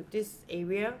come to this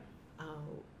area,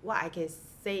 what I can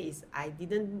say is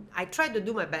I tried to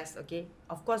do my best, okay?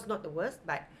 Of course, not the worst,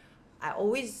 but I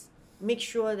always make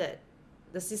sure that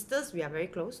the sisters, we are very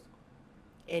close.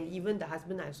 And even the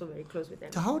husband, I'm also very close with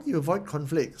them. So how do you avoid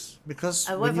conflicts? Because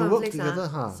Avoid when you work conflicts,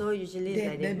 together, so usually it's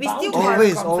like They that. We bound still to have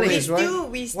always, conflict. always, right?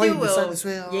 we Why still you decide will. this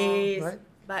way? Yes. Right?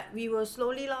 But we will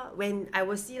slowly when I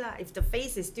will see if the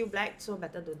face is still black, so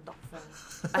better don't talk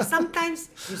first. But sometimes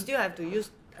you still have to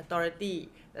use authority.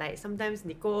 Like sometimes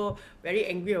Nicole very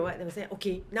angry or what, they will say,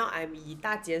 okay, now I'm 以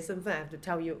大姐身份, I have to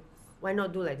tell you, why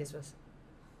not do like this first?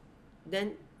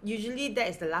 Then usually that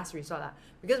is the last resort.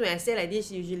 Because when I say like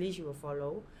this, usually she will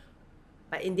follow.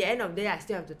 But in the end of the day, I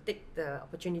still have to take the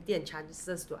opportunity and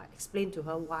chances to explain to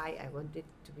her why I want it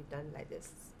to be done like this.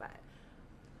 But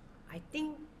I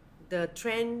think the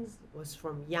trend was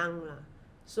from young.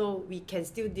 So we can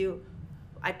still deal.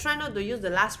 I try not to use the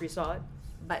last resort,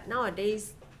 but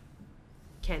nowadays,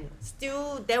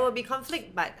 there will be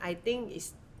conflict, but I think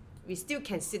we still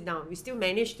can sit down. We still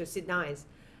manage to sit down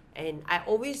and I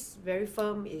always very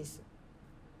firm is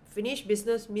finish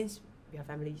business means we are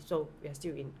family, so we are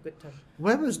still in good terms.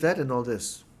 Where was Dad in all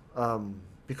this?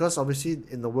 Because obviously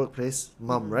in the workplace,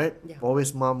 mom, right? Yeah.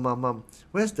 Always mom.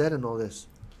 Where's Dad in all this?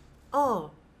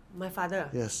 Oh, my father.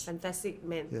 Yes. Fantastic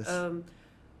man. Yes.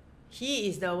 He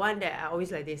is the one that I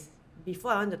always like this.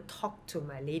 Before I want to talk to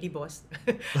my lady boss,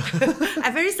 I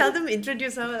very seldom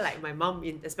introduce her like my mom,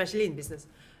 especially in business.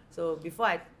 So before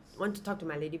I want to talk to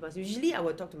my lady boss, usually I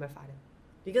will talk to my father,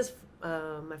 because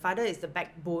my father is the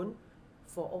backbone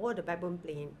for all the backbone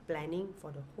planning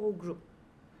for the whole group.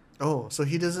 Oh, so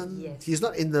he doesn't. Yes. He's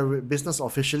not in the business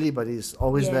officially, but he's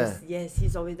always there. Yes,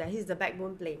 he's always there. He's the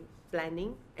backbone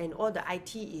planning, and all the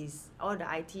all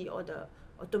the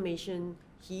automation.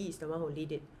 He is the one who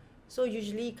lead it. So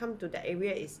usually come to the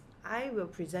area is I will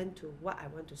present to what I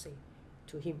want to say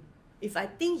to him. If I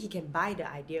think he can buy the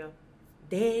idea,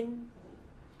 then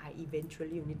I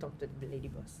eventually only talk to the lady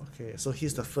boss. Okay, so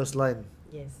he's the first line.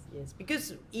 Yes.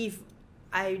 Because if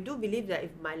I do believe that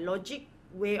if my logic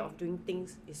way of doing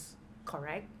things is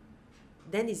correct,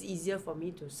 then it's easier for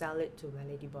me to sell it to my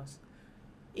lady boss.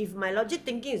 If my logic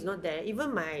thinking is not there,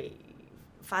 even my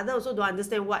father also don't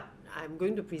understand what I'm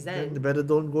going to present. Then better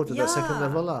don't go to that second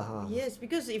level lah. Huh? Yes,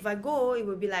 because if I go, it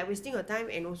will be like wasting your time,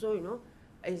 and also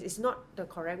it's not the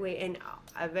correct way. And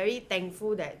I'm very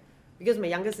thankful that, because my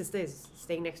younger sister is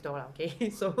staying next door, okay?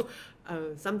 So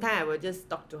sometimes I will just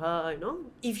talk to her,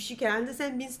 if she can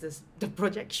understand, means the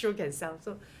project sure can sell.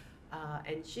 So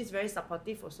and she's very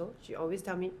supportive also. She always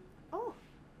tell me, oh,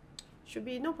 should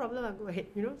be no problem, I'll go ahead,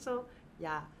 So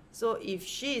yeah, so if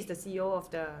she is the CEO of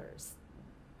the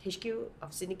HQ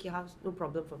of Sydney Key House, no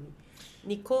problem for me.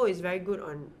 Nicole is very good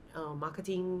on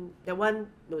marketing. That one,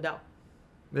 no doubt.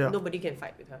 Yeah. Nobody can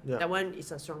fight with her. Yeah. That one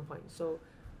is a strong point. So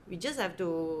we just have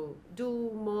to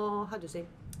do more, how to say,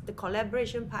 the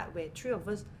collaboration part where three of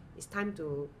us, it's time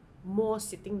to more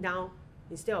sitting down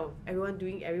instead of everyone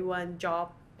doing everyone's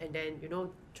job and then,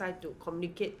 try to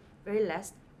communicate very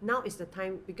less. Now is the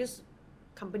time, because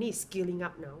company is scaling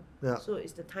up now. Yeah. So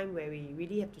it's the time where we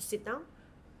really have to sit down,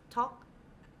 talk,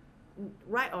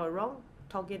 right or wrong,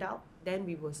 talk it out, then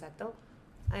we will settle.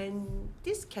 And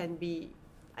this can be,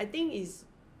 I think, is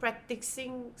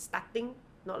starting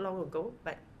not long ago,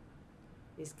 but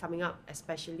it's coming up,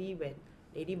 especially when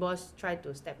lady boss try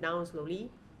to step down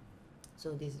slowly.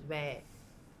 So this is where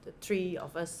the three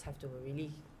of us have to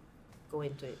really go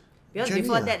into it. Because Jenny,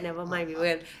 before that, never mind, we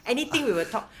will anything we will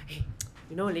talk. Hey,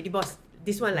 lady boss,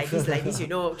 this one like this,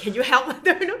 can you help?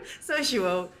 So she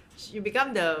will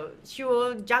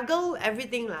juggle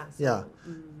everything lah. So, Yeah.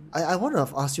 I want to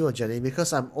ask you, Jenny,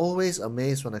 because I'm always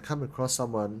amazed when I come across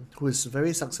someone who is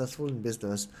very successful in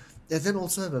business and then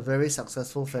also have a very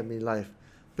successful family life.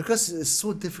 Because it's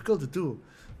so difficult to do.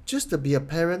 Just to be a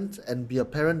parent and be a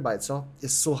parent by itself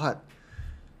is so hard.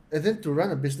 And then to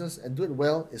run a business and do it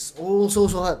well is also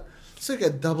so hard. So you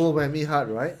get double whammy hard,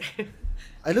 right?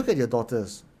 I look at your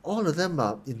daughters. All of them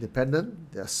are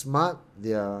independent, they're smart,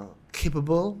 they're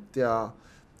capable, they are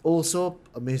also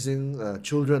amazing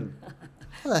children.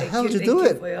 How the hell did you do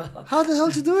it? How the hell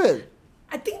did you do it?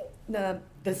 I think the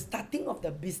starting of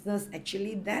the business,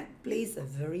 actually, that plays a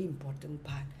very important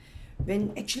part.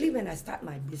 When I start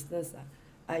my business,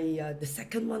 the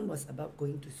second one was about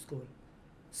going to school.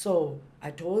 So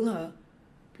I told her,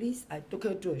 please, I took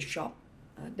her to a shop.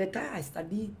 That time I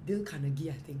studied Dale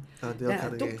Carnegie, I think. Then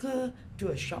I took her to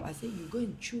a shop. I said, you go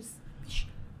and choose which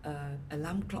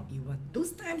alarm clock you want.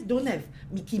 Those times don't have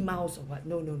Mickey Mouse or what.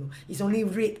 No. It's only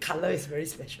red color. It's very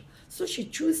special. So she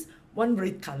chose one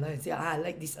red color and said, I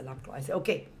like this alarm clock. I said,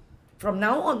 okay, from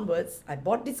now onwards, I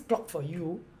bought this clock for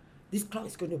you. This clock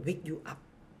is going to wake you up.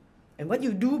 And what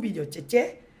you do with your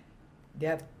cheche,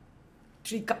 there are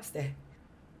 3 cups there.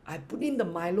 I put in the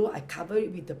Milo, I cover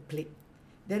it with the plate.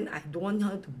 Then I don't want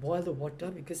her to boil the water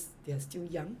because they are still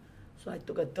young. So I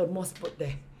took a thermos, put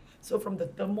there. So from the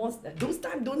thermos, those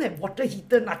times don't have water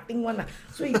heater, nothing one.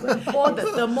 So you go and pour the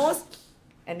thermos,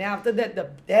 and then after that, the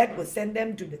dad will send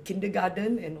them to the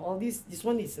kindergarten and all this. This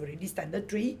one is already standard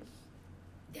 3.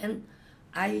 Then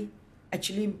I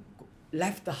actually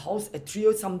left the house at 3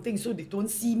 or something, so they don't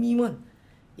see me one.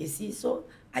 You see, so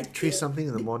I 3 something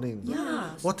in the morning.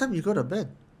 Yeah. What time you go to bed?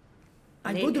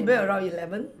 I go to bed around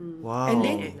 11. Wow. And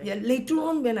then later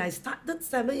on, when I started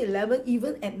 7-11,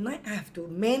 even at night, I have to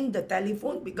man the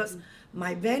telephone because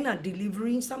my van are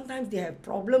delivering. Sometimes they have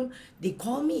problem. They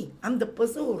call me. I'm the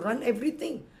person who run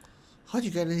everything. How do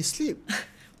you get any sleep?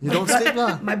 You don't sleep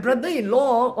lah. My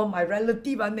brother-in-law or my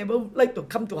relative, I never like to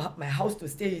come to my house to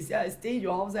stay. He said, I stay in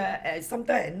your house.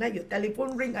 Sometimes at night, your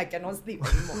telephone ring, I cannot sleep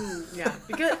anymore. Yeah,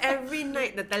 because every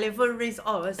night the telephone rings,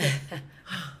 all of us say,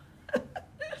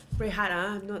 pray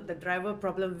hard, not the driver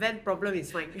problem, van problem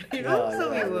is fine. We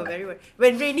were very worried.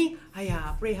 When raining,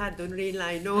 pray hard, don't rain lah.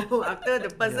 I know after the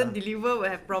person deliver will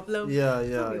have problem.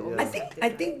 I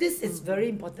think this is very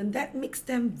important. That makes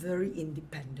them very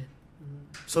independent.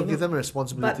 So give them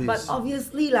responsibilities. But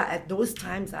obviously, at those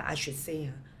times, I should say,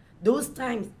 those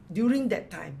times, during that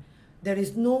time, there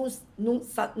is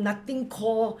nothing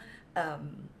called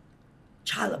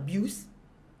child abuse.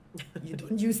 You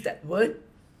don't use that word.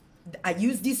 I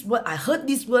use this word. I heard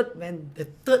this word when the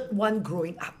third one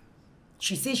growing up.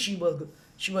 She says she will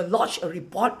lodge a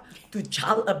report to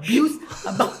child abuse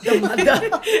about the mother.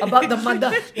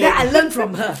 Then I learned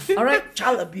from her. All right,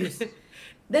 child abuse.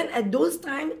 Then at those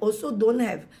times also don't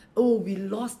have, oh, we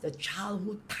lost the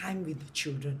childhood time with the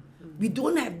children. We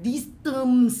don't have these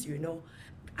terms, you know.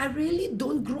 I really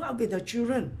don't grow up with the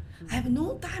children. I have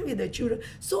no time with the children.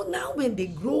 So now when they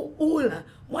grow old,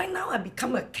 why now I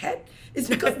become a cat? It's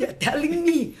because they're telling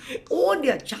me all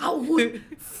their childhood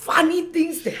funny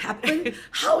things that happen,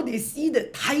 how they see the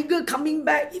tiger coming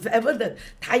back, if ever the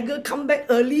tiger come back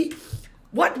early,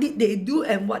 what did they do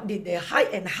and what did they hide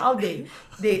and how they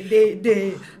Do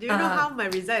you know how my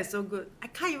result is so good? I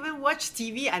can't even watch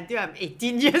TV until I'm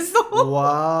 18 years old.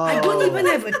 Wow. I don't even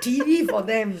have a TV for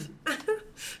them.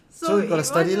 So you got to it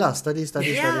study wasn't-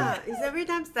 study. Yeah, it's every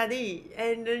time study.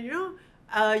 And your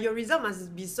result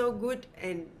must be so good.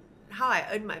 And how I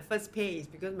earn my first pay is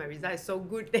because my result is so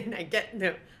good. Then I get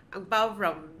the ang pao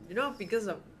from, because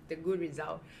of the good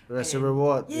result. That's a And-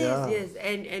 reward, Yes, yeah. yes.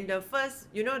 And the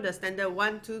first, the standard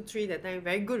 1, 2, 3, that time,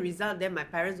 very good result. Then my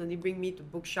parents only bring me to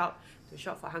bookshop to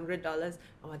shop for $100.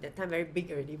 Oh, that time very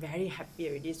big already, very happy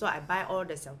already. So I buy all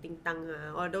the xiao ting tang,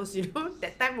 all those,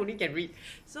 that time only can read.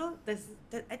 So I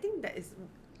think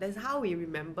that's how we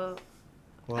remember.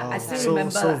 Wow. I still so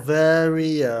remember so lah.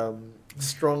 very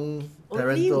strong Only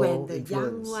parental when the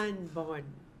influence. young one born,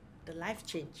 the life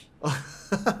change.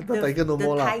 The tiger no the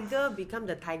more lah. tiger become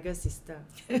the tiger sister.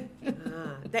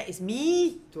 That is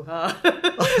me to her.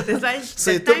 That's why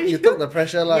So that you took the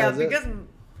pressure lah. yeah, is it? because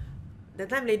the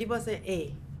time lady boss said,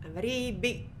 hey, I'm very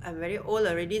big, I'm very old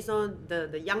already, so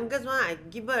the youngest one, I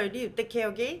give her already to take care,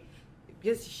 okay?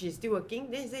 Because she's still working.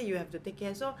 Then he said, you have to take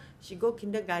care. So she go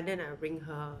kindergarten, I bring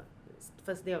her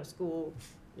first day of school,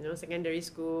 secondary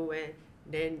school, where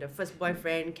then the first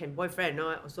boyfriend can boyfriend,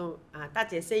 also, 大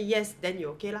姐 say yes, then you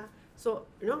okay lah. So,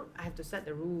 I have to set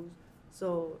the rules.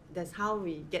 So that's how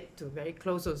we get to very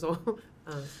close also.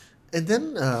 And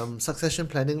then succession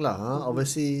planning lah.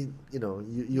 Obviously,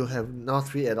 you have now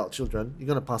 3 adult children. You're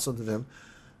gonna pass on to them.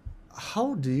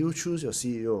 How do you choose your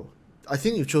CEO? I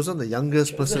think you've chosen the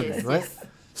youngest person, Yes, right? yes.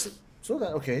 So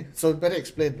that okay. So better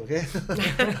explain, okay?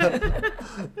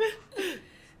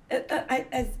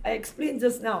 As I explained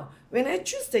just now, when I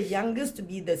choose the youngest to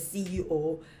be the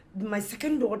CEO, my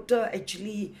second daughter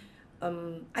actually,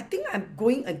 I think I'm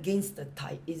going against the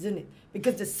tide, isn't it?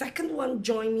 Because the second one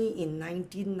joined me in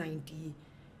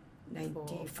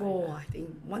 1994, I think.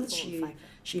 Once 4 or she 5,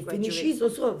 she finished, graduate. she's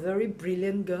also a very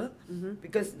brilliant girl,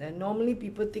 because normally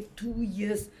people take 2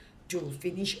 years to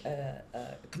finish a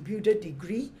computer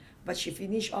degree, but she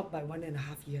finished off by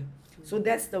 1.5 years. So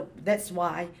that's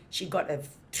why she got a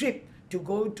trip to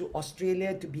go to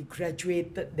Australia to be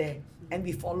graduated there, and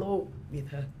we follow with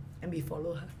her, and we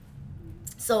follow her.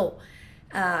 So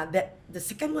the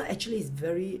second one actually is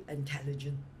very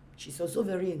intelligent. She's also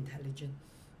very intelligent,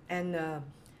 and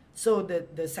so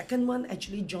the second one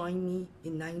actually joined me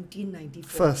in 1994.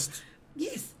 First.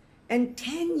 Yes. And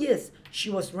 10 years, she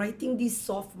was writing this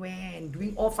software and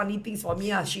doing all funny things for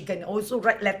me. She can also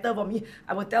write letter for me.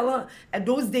 I will tell her, at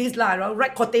those days,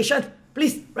 write quotation.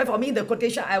 Please, write for me the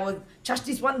quotation. I will charge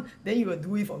this one, then you will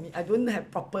do it for me. I don't have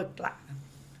proper clerk.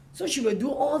 So she will do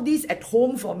all this at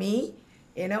home for me,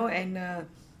 and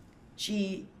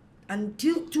she,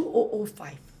 until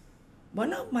 2005,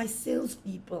 one of my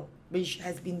salespeople, which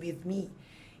has been with me,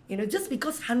 just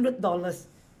because $100,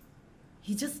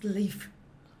 he just left.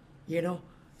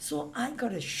 So I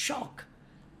got a shock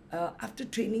after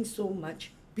training so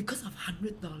much because of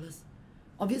 $100.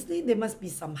 Obviously, there must be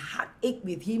some heartache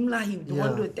with him lah. He don't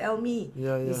want Yeah. to tell me.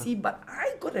 Yeah, You yeah. see, but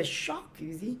I got a shock.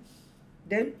 You see,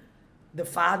 then the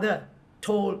father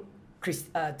told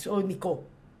Nico,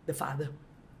 the father,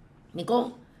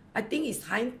 Nico, I think it's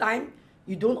time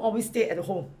you don't always stay at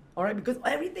home, all right? Because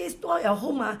every day stay at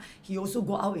home, he also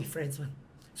go out with friends one.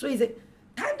 So he said,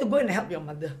 time to go and help your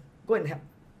mother. Go and help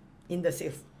in the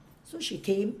sales. So she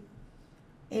came,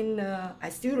 and I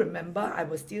still remember I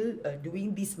was still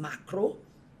doing this macro,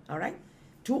 all right?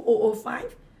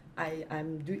 2005,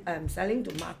 I'm selling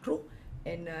to macro,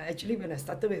 and actually when I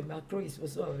started with macro, it's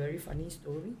also a very funny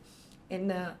story.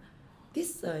 And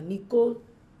this Nico,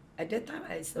 at that time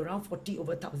it's around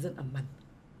 40,000 a month.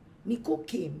 Nico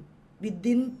came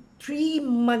within 3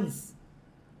 months.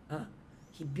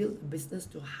 He built a business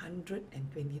to 120,000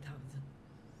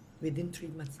 within 3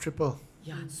 months. Triple.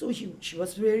 Yeah, so she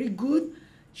was very good,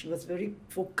 she was very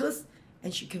focused,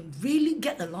 and she can really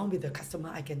get along with the customer,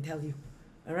 I can tell you.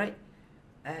 All right?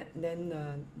 And then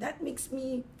that makes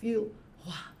me feel,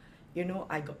 wow, you know,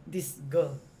 I got this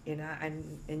girl, you know,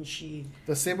 and she.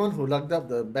 The same one who lugged up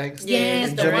the bags Yes,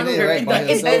 in the one Germany, who right? By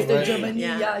the herself, to right? Germany,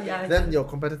 Yeah. yeah. Then your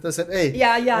competitor said, "Hey,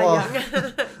 Yeah. wow,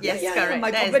 Yes, yeah, correct.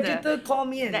 my That is competitor called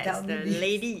me and that's tell me the this.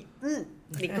 lady,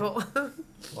 Nicole.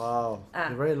 wow,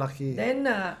 you're very lucky." Then,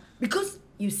 because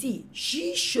you see,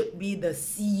 she should be the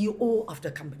CEO of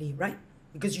the company, right?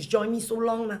 Because you joined me so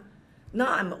long now.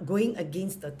 Now I'm going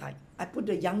against the tide. I put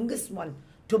the youngest one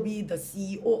to be the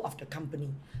CEO of the company.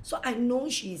 So I know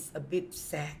she's a bit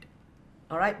sad,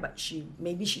 all right? But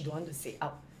maybe she don't want to say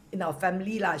out. In our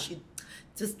family lah, she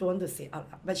just don't want to say out.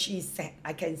 But she's sad,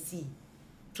 I can see.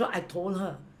 So I told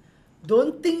her,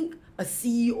 don't think a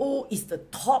CEO is the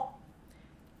top.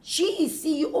 She is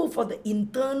CEO for the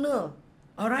internal,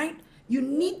 all right? You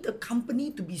need the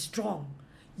company to be strong.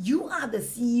 You are the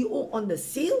CEO on the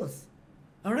sales,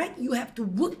 all right? You have to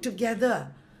work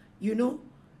together, you know?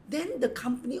 Then the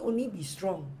company only be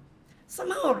strong.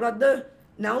 Somehow or other,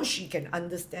 now she can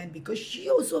understand because she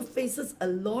also faces a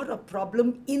lot of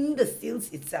problem in the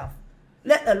sales itself,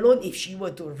 let alone if she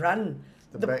were to run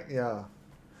The back, yeah.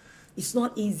 it's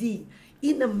not easy.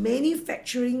 In a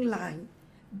manufacturing line,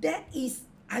 that is,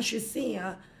 I should say,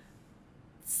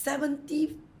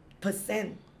 70%,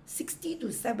 60 to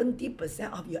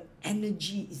 70% of your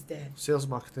energy is there. Sales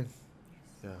marketing.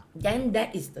 Yeah, Then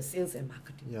that is the sales and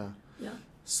marketing. yeah. Yeah.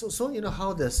 So you know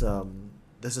how there's a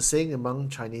saying among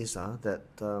Chinese that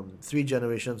 3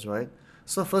 generations, right?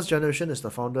 So first generation is the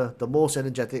founder, the most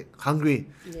energetic, hungry.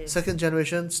 Yes. Second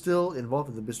generation still involved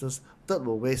in the business. Third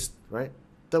will waste, right?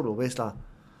 Third will waste lah.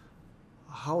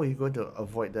 How are you going to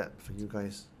avoid that for you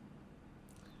guys?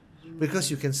 Because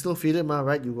you can still feed it,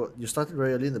 right? You started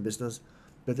very early in the business,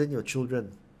 but then your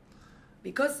children,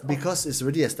 Because it's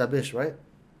already established, right?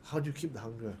 How do you keep the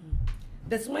hunger?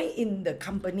 that's why in the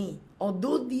company,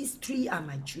 although these 3 are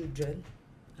my children,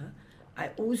 I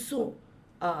also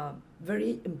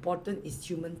very important is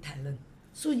human talent.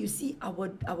 So you see,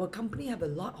 our company have a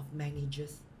lot of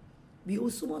managers. We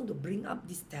also want to bring up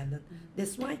this talent.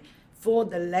 That's why for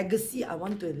the legacy, I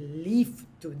want to leave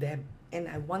to them, and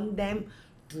I want them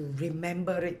to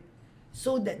remember it,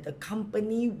 so that the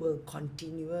company will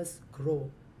continuous grow.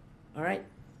 All right.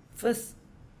 First,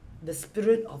 the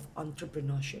spirit of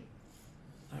entrepreneurship.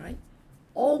 All right.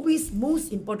 Always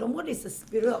most important. What is the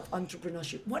spirit of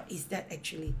entrepreneurship? What is that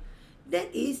actually?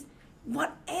 That is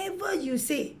whatever you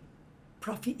say,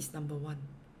 profit is number 1.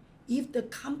 If the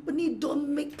company don't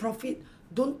make profit,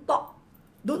 don't talk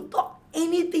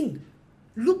anything.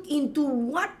 Look into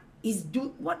what is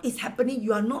happening.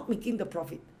 You are not making the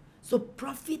profit. So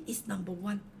profit is number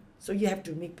 1. So you have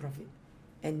to make profit.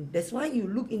 And that's why you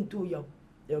look into your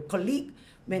colleague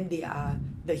when they are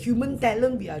the human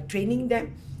talent, we are training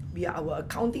them. Our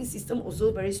accounting system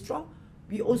also very strong.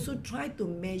 We also try to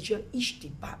measure each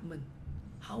department.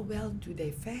 How well do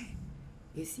they fare?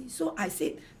 You see? So I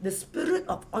said the spirit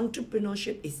of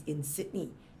entrepreneurship is in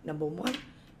Sydney. Number 1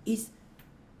 is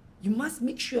you must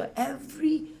make sure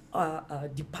every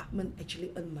department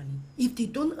actually earn money. If they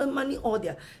don't earn money or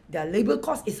their labor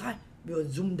cost is high, we will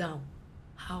zoom down.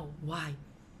 How? Why?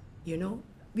 You know,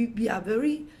 we are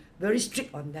very, very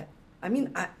strict on that. I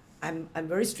mean, I'm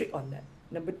very strict on that.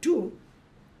 Number 2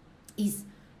 is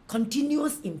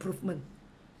continuous improvement.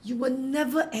 You will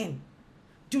never end.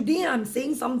 Today I'm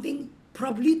saying something,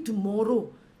 probably tomorrow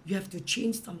you have to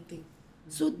change something.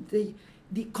 So the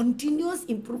continuous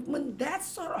improvement, that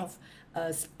sort of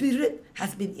spirit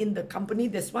has been in the company.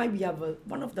 That's why we have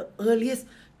one of the earliest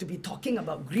to be talking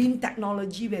about green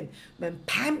technology when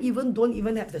PAM don't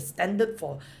even have the standard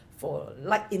for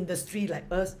light industry like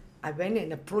us. I went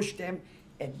and approached them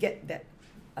and get that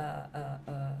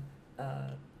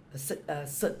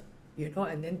cert, you know,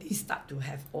 and then they start to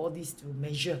have all these to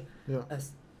measure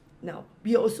us. Now,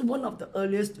 we are also one of the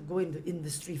earliest to go into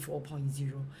Industry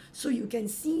 4.0. So you can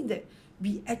see that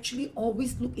we actually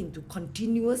always look into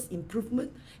continuous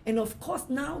improvement. And of course,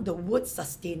 now the word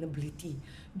sustainability.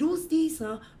 Those days,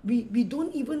 we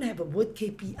don't even have a word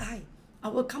KPI.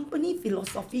 Our company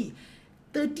philosophy,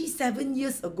 37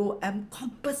 years ago,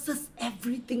 encompasses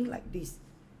everything like this.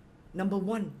 Number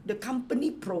 1, the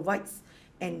company provides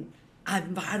an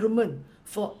environment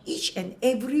for each and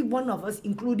every one of us,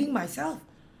 including myself,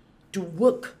 to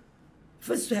work.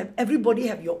 First, to have everybody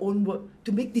have your own work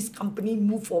to make this company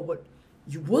move forward.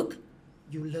 You work,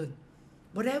 you learn.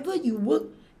 Whatever you work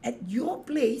at your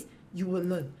place, you will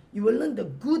learn. You will learn the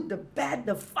good, the bad,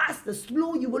 the fast, the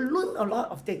slow. You will learn a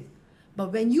lot of things.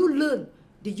 But when you learn,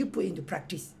 did you put into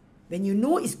practice? When you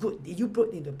know it's good, did you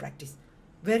put into practice?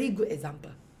 Very good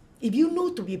example. If you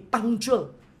know to be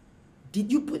punctual,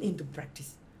 did you put into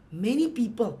practice? Many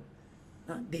people,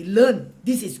 They learn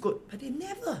this is good, but they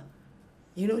never.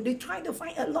 You know, they try to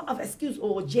find a lot of excuse.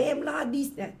 Oh, jam lah, this,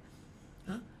 that.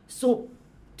 So,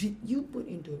 did you put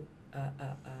into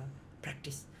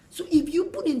practice? So, if you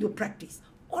put into practice,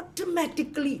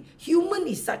 automatically, human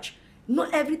is such.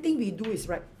 Not everything we do is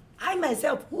right. I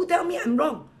myself, who tell me I'm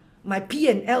wrong? My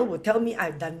P&L will tell me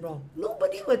I've done wrong.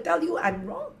 Nobody will tell you I'm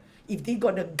wrong. If they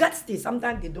got the guts,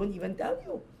 sometimes they don't even tell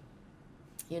you.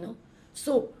 You know?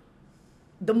 So,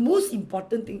 the most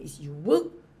important thing is you work,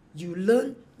 you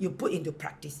learn, you put into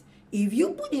practice. If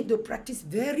you put into practice,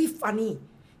 very funny,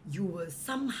 you will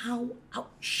somehow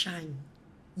outshine.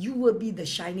 You will be the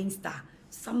shining star.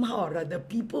 Somehow or other,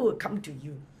 people will come to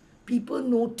you. People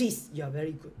notice you are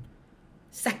very good.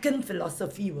 Second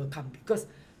philosophy will come because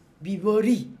we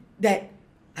worry that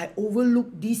I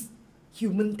overlook this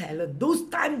human talent. Those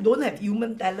times don't have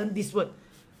human talent, this word.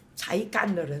 才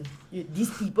干的人,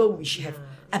 these people which have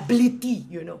ability,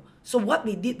 you know. So what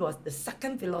we did was the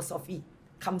second philosophy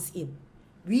comes in.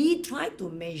 We try to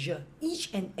measure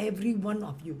each and every one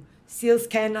of you. Sales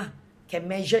can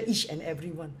measure each and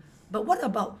every one. But what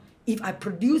about if I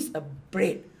produce a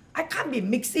bread? I can't be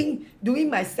mixing, doing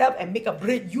myself and make a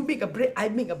bread. You make a bread, I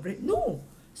make a bread. No.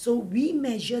 So we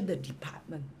measure the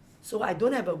department. So I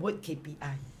don't have a word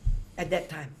KPI at that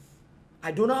time.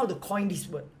 I don't know how to coin this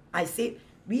word. I said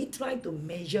we try to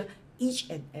measure each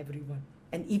and every one.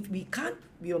 And if we can't,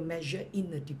 we will measure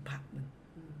in the department.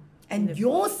 And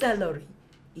your salary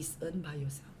is earned by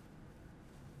yourself.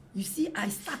 You see, I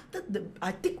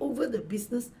take over the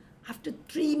business after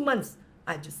 3 months.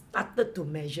 I just started to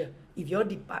measure. If your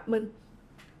department,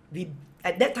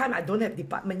 at that time I don't have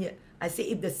department yet. I say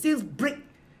if the sales break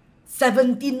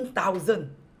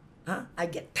 17,000, I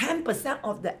get 10%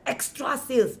 of the extra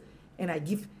sales and I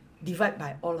divide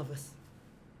by all of us.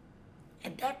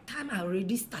 At that time I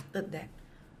already started that.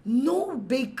 No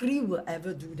bakery will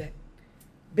ever do that.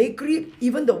 Bakery,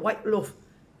 even the white loaf,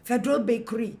 Federal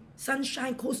Bakery,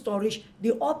 Sunshine Cold Storage,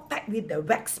 they all pack with the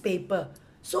wax paper.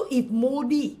 So if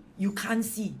moldy, you can't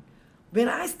see. When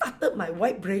I started my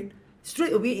white bread,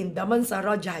 straight away in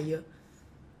Damansara Jaya,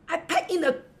 I packed in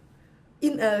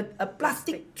a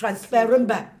plastic transparent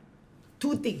bag.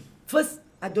 Two things. First,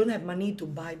 I don't have money to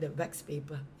buy the wax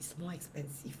paper. It's more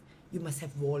expensive. You must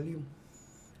have volume.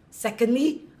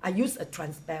 Secondly, I use a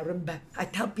transparent bag. I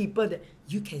tell people that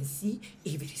you can see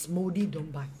if it is moldy,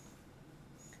 don't buy.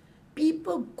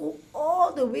 People go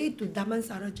all the way to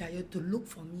Damansara Jaya to look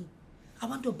for me. I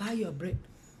want to buy your bread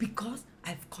because I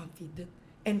have confidence.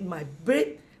 And my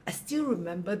bread, I still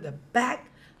remember the bag,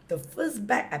 the first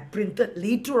bag I printed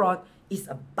later on is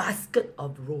a basket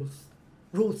of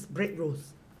bread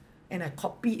rolls. And I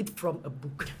copy it from a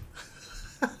book.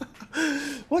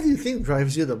 What do you think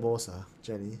drives you the most,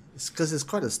 Jenny? It's because it's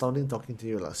quite astounding talking to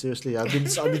you. Seriously, I've been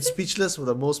speechless for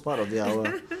the most part of the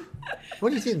hour. What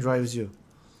do you think drives you?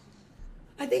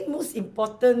 I think most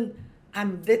important,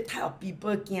 I'm that type of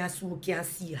people, kia su, kia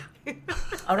si lah.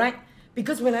 All right?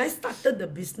 Because when I started the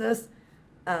business,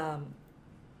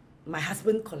 my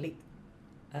husband colleague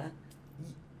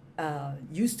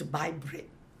used to buy bread,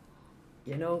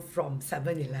 you know, from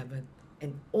 7-Eleven.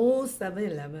 And all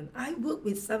 7-Eleven, I worked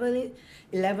with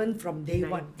 7-Eleven from day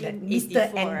one. That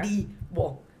Mr. Andy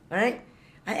Wong, all right?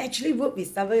 I actually worked with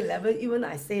 7-Eleven, even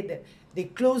I said that they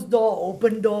closed door,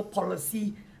 open door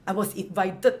policy, I was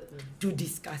invited to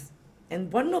discuss.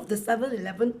 And one of the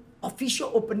 7-Eleven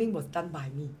official opening was done by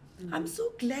me. I'm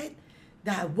so glad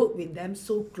that I worked with them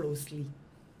so closely.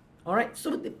 All right,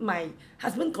 so my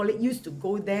husband colleague used to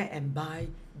go there and buy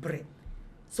bread.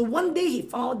 So one day he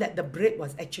found that the bread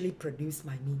was actually produced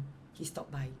by me. He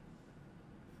stopped buying.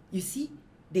 You see,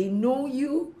 they know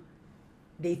you.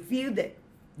 They feel that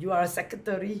you are a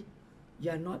secretary.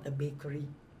 You are not a bakery.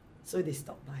 So they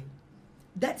stop buying.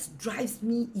 That drives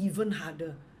me even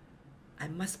harder. I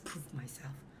must prove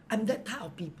myself. I'm that type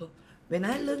of people. When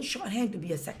I learned shorthand to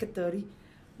be a secretary,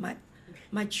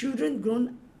 my children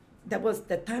grown, that was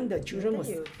the time the children was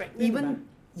even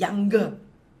younger.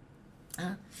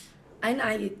 And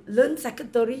I learned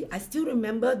secretary. I still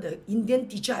remember the Indian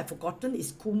teacher, I've forgotten,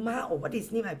 is Kumar or what is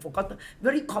his name, I've forgotten.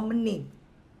 Very common name.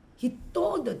 He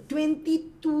told the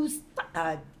 22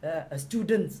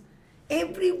 students,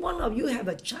 every one of you have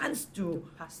a chance to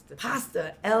pass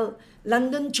the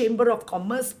London Chamber of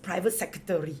Commerce Private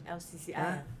Secretary.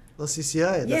 LCCI.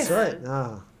 LCCI, that's Yes. right.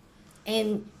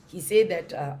 And he said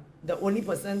that the only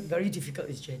person very difficult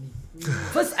is Jenny.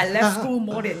 First, I left school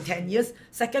more than 10 years.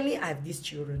 Secondly, I have these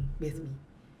children with me.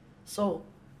 So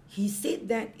he said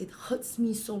that it hurts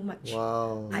me so much.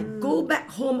 Wow. I go back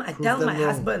home, I Prove tell them my wrong.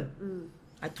 husband,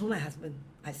 I told my husband,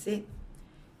 I said,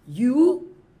 you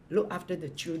look after the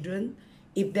children,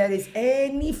 if there is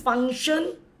any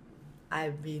function, I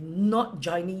will not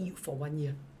joining you for 1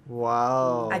 year.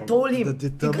 Wow. I told him. The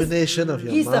determination of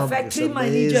your He's mom a factory is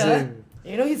manager. amazing.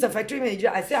 You know, he's a factory manager.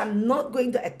 I said, I'm not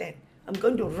going to attend. I'm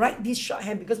going to write this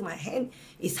shorthand because my hand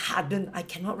is hardened. I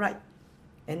cannot write.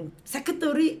 And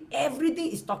secretary,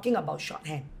 everything is talking about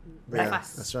shorthand. Yeah,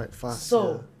 Fast. that's right, fast.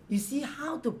 So, you see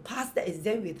how to pass the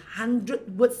exam with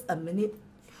 100 words a minute?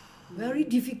 Very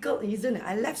difficult, isn't it?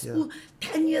 I left school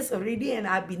 10 years already and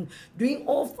I've been doing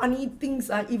all funny things,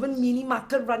 even mini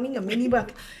market, running a mini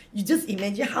market. You just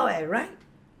imagine how I write.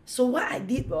 So what I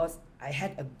did was, I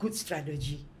had a good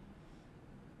strategy.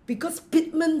 Because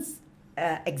Pittman's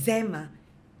exam,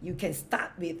 you can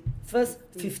start with first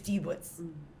 50 words.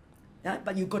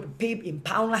 But you got to pay in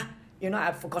pound lah. You know,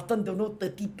 I've forgotten, don't know,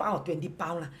 30 pound or 20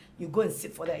 pound lah. You go and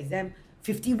sit for the exam,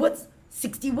 50 words,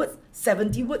 60 words,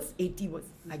 70 words, 80 words.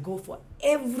 I go for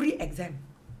every exam.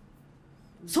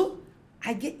 So,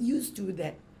 I get used to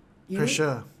that. You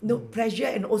Pressure. know, pressure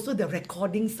and also the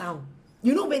recording sound.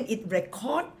 You know, when it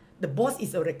record, the boss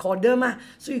is a recorder ma.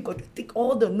 So, you got to take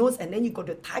all the notes and then you got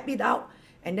to type it out.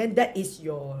 And then that is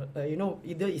your, you know,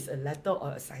 either it's a letter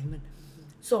or assignment.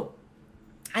 So,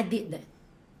 I did that.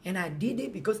 And I did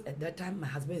it because at that time, my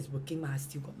husband is working, I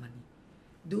still got money.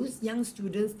 Those young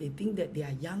students, they think that they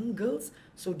are young girls,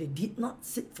 so they did not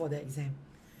sit for the exam.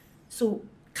 So,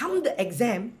 come the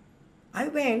exam, I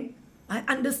went, I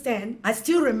understand, I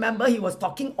still remember he was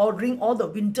talking, ordering all the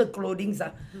winter clothing.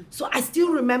 So, I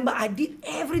still remember I did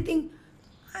everything.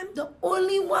 I'm the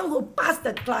only one who passed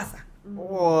the class.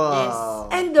 Wow.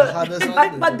 And hardest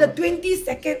one but the is-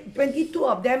 22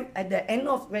 of them at the end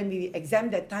of when we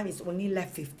exam that time is only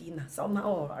left 15.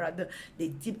 Somehow or rather they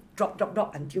did drop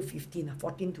until 15,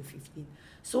 14 to 15.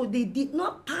 So they did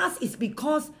not pass is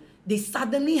because they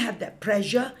suddenly have that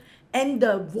pressure and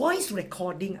the voice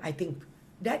recording, I think,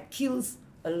 that kills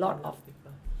a lot of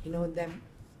people. You know, them,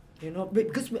 you know,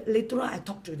 because later on I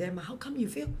talked to them, how come you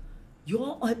feel? You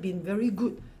all have been very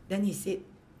good. Then he said,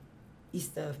 is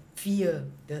the fear,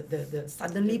 the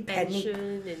suddenly panic.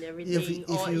 Tension and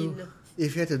everything.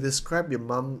 If you had to describe your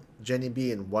mom, Jenny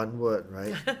B, in one word,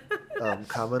 right?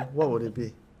 Carmen, what would it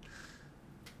be?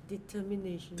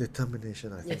 Determination.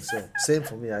 Determination, I think so. Same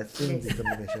for me, I think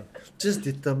determination. Just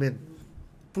determined.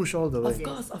 Push all the way. Of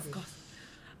course.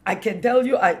 I can tell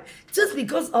you, just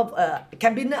because of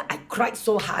cabinet, I cried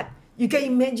so hard. You can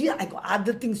imagine I got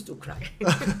other things to cry.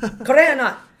 Correct or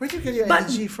not? Where do you get your But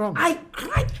energy from? I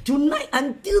cried tonight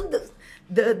until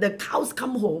the cows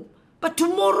come home. But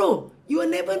tomorrow, you will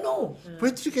never know.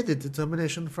 Where did you get the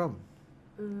determination from?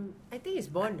 I think it's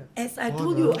born. As I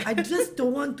told you, I just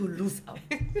don't want to lose out.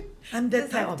 I'm that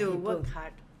Just type have of to people. work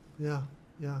hard. Yeah.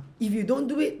 If you don't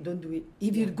do it, don't do it.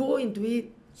 If you go into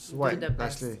it, Swipe, the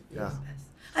best. nicely. Yeah.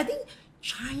 I think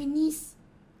Chinese,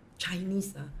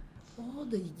 all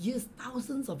the years,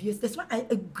 thousands of years. That's why I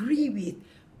agree with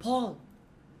Paul.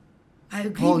 I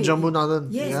agree Paul with Jammunathan.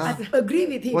 Yes, Yeah. I agree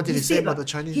with him. What did he say said, about the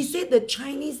Chinese? He said the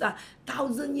Chinese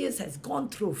 1,000 years has gone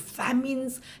through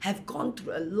famines, have gone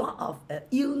through a lot of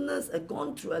illness, have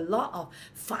gone through a lot of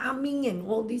farming and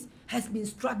all this, has been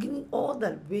struggling all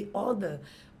the way, all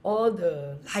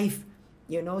the life,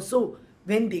 you know. So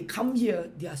when they come here,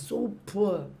 they are so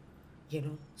poor, you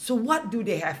know. So what do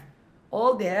they have?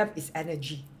 All they have is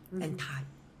energy and time.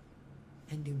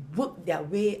 And they work their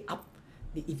way up.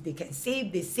 If they can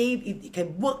save, they save. If they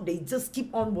can work, they just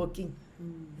keep on working.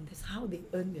 And that's how they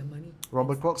earn their money.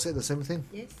 Robert Kwok said the same thing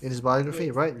Yes. in his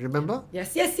biography, right? Remember?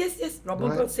 Yes. Robert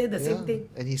Right? Kwok said the same Yeah. thing.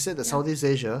 And he said that Southeast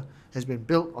Asia has been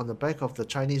built on the back of the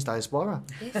Chinese diaspora.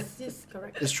 Yes,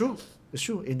 correct. It's true. It's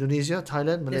true. Indonesia,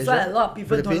 Thailand, That's Malaysia. why a lot of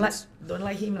people Philippines. don't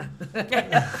like him.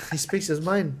 He speaks his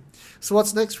mind. So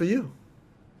what's next for you?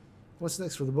 What's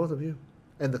next for the both of you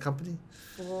and the company?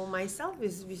 For myself,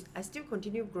 I still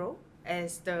continue to grow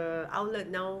as the outlet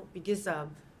now because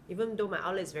even though my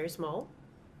outlet is very small,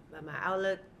 but my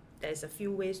outlet, there's a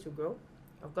few ways to grow.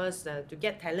 Of course, to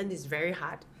get talent is very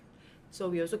hard. So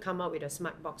we also come up with a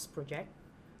smart box project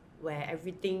where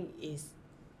everything is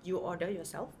you order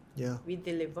yourself. Yeah. We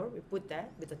deliver, we put there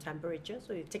with the temperature.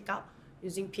 So you take out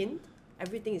using pin,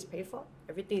 everything is paid for,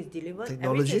 everything is delivered,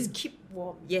 Technology? everything is keep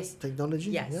warm. Yes.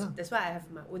 Technology? Yes, Yeah. that's why I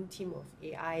have my own team of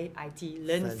AI, IT,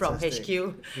 learn from Fantastic.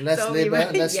 HQ. Less So labor,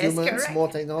 went- less yes, humans, correct, more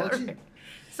technology. correct.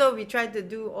 So we try to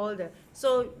do all the.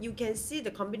 So you can see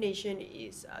the combination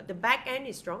is the back end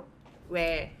is strong,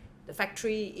 where the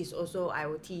factory is also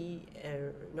IoT,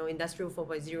 industrial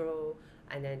 4.0,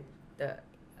 and then the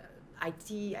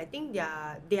IT. I think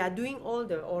they are doing all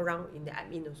round in the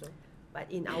admin also.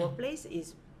 But in our place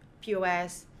is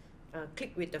POS,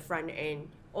 click with the front end,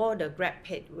 or the Grab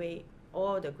paid way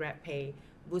all the Grab Pay,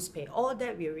 Boost Pay, all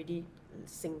that we already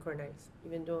synchronize,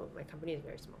 even though my company is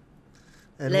very small.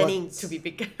 And Learning to be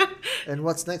big. And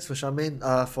what's next for Charmaine,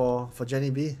 for Jenny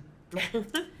B?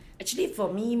 Actually,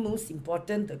 for me, most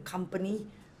important, the company,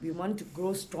 we want to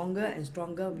grow stronger and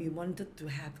stronger. We wanted to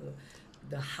have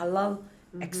the halal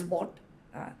export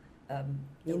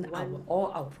in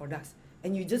all our products.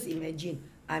 And you just imagine,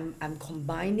 I'm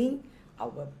combining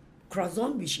our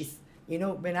croissant, which is, you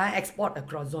know, when I export a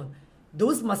croissant,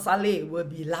 those masala will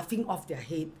be laughing off their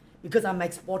head because I'm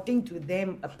exporting to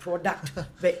them a product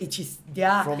where it is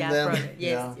their From them. product.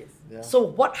 Yes, yes. Yeah.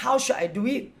 So how should I do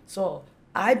it? So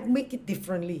I make it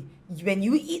differently. When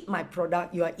you eat my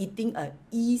product, you are eating a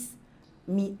East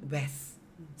meet West.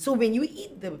 So when you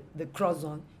eat the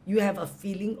croissant, you have a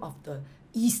feeling of the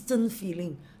Eastern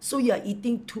feeling. So you are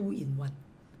eating 2 in 1.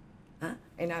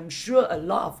 And I'm sure a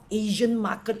lot of Asian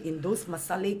market in those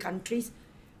masala countries,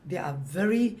 they are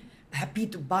very happy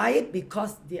to buy it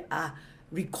because they are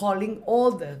recalling all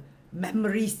the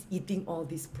memories eating all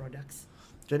these products.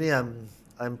 Jenny,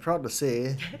 I'm proud to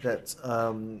say that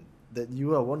that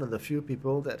you are one of the few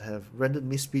people that have rendered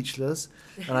me speechless,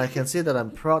 and I can say that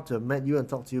I'm proud to have met you and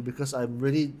talked to you because I'm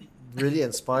really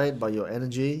inspired by your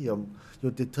energy, your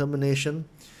determination.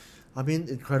 I mean,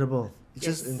 incredible. It's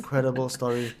just incredible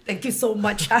story. Thank you so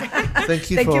much. Thank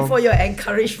you for your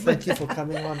encouragement. Thank you for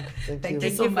coming on. Thank you.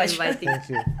 so much. For inviting. Thank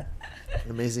you.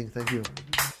 Amazing. Thank you.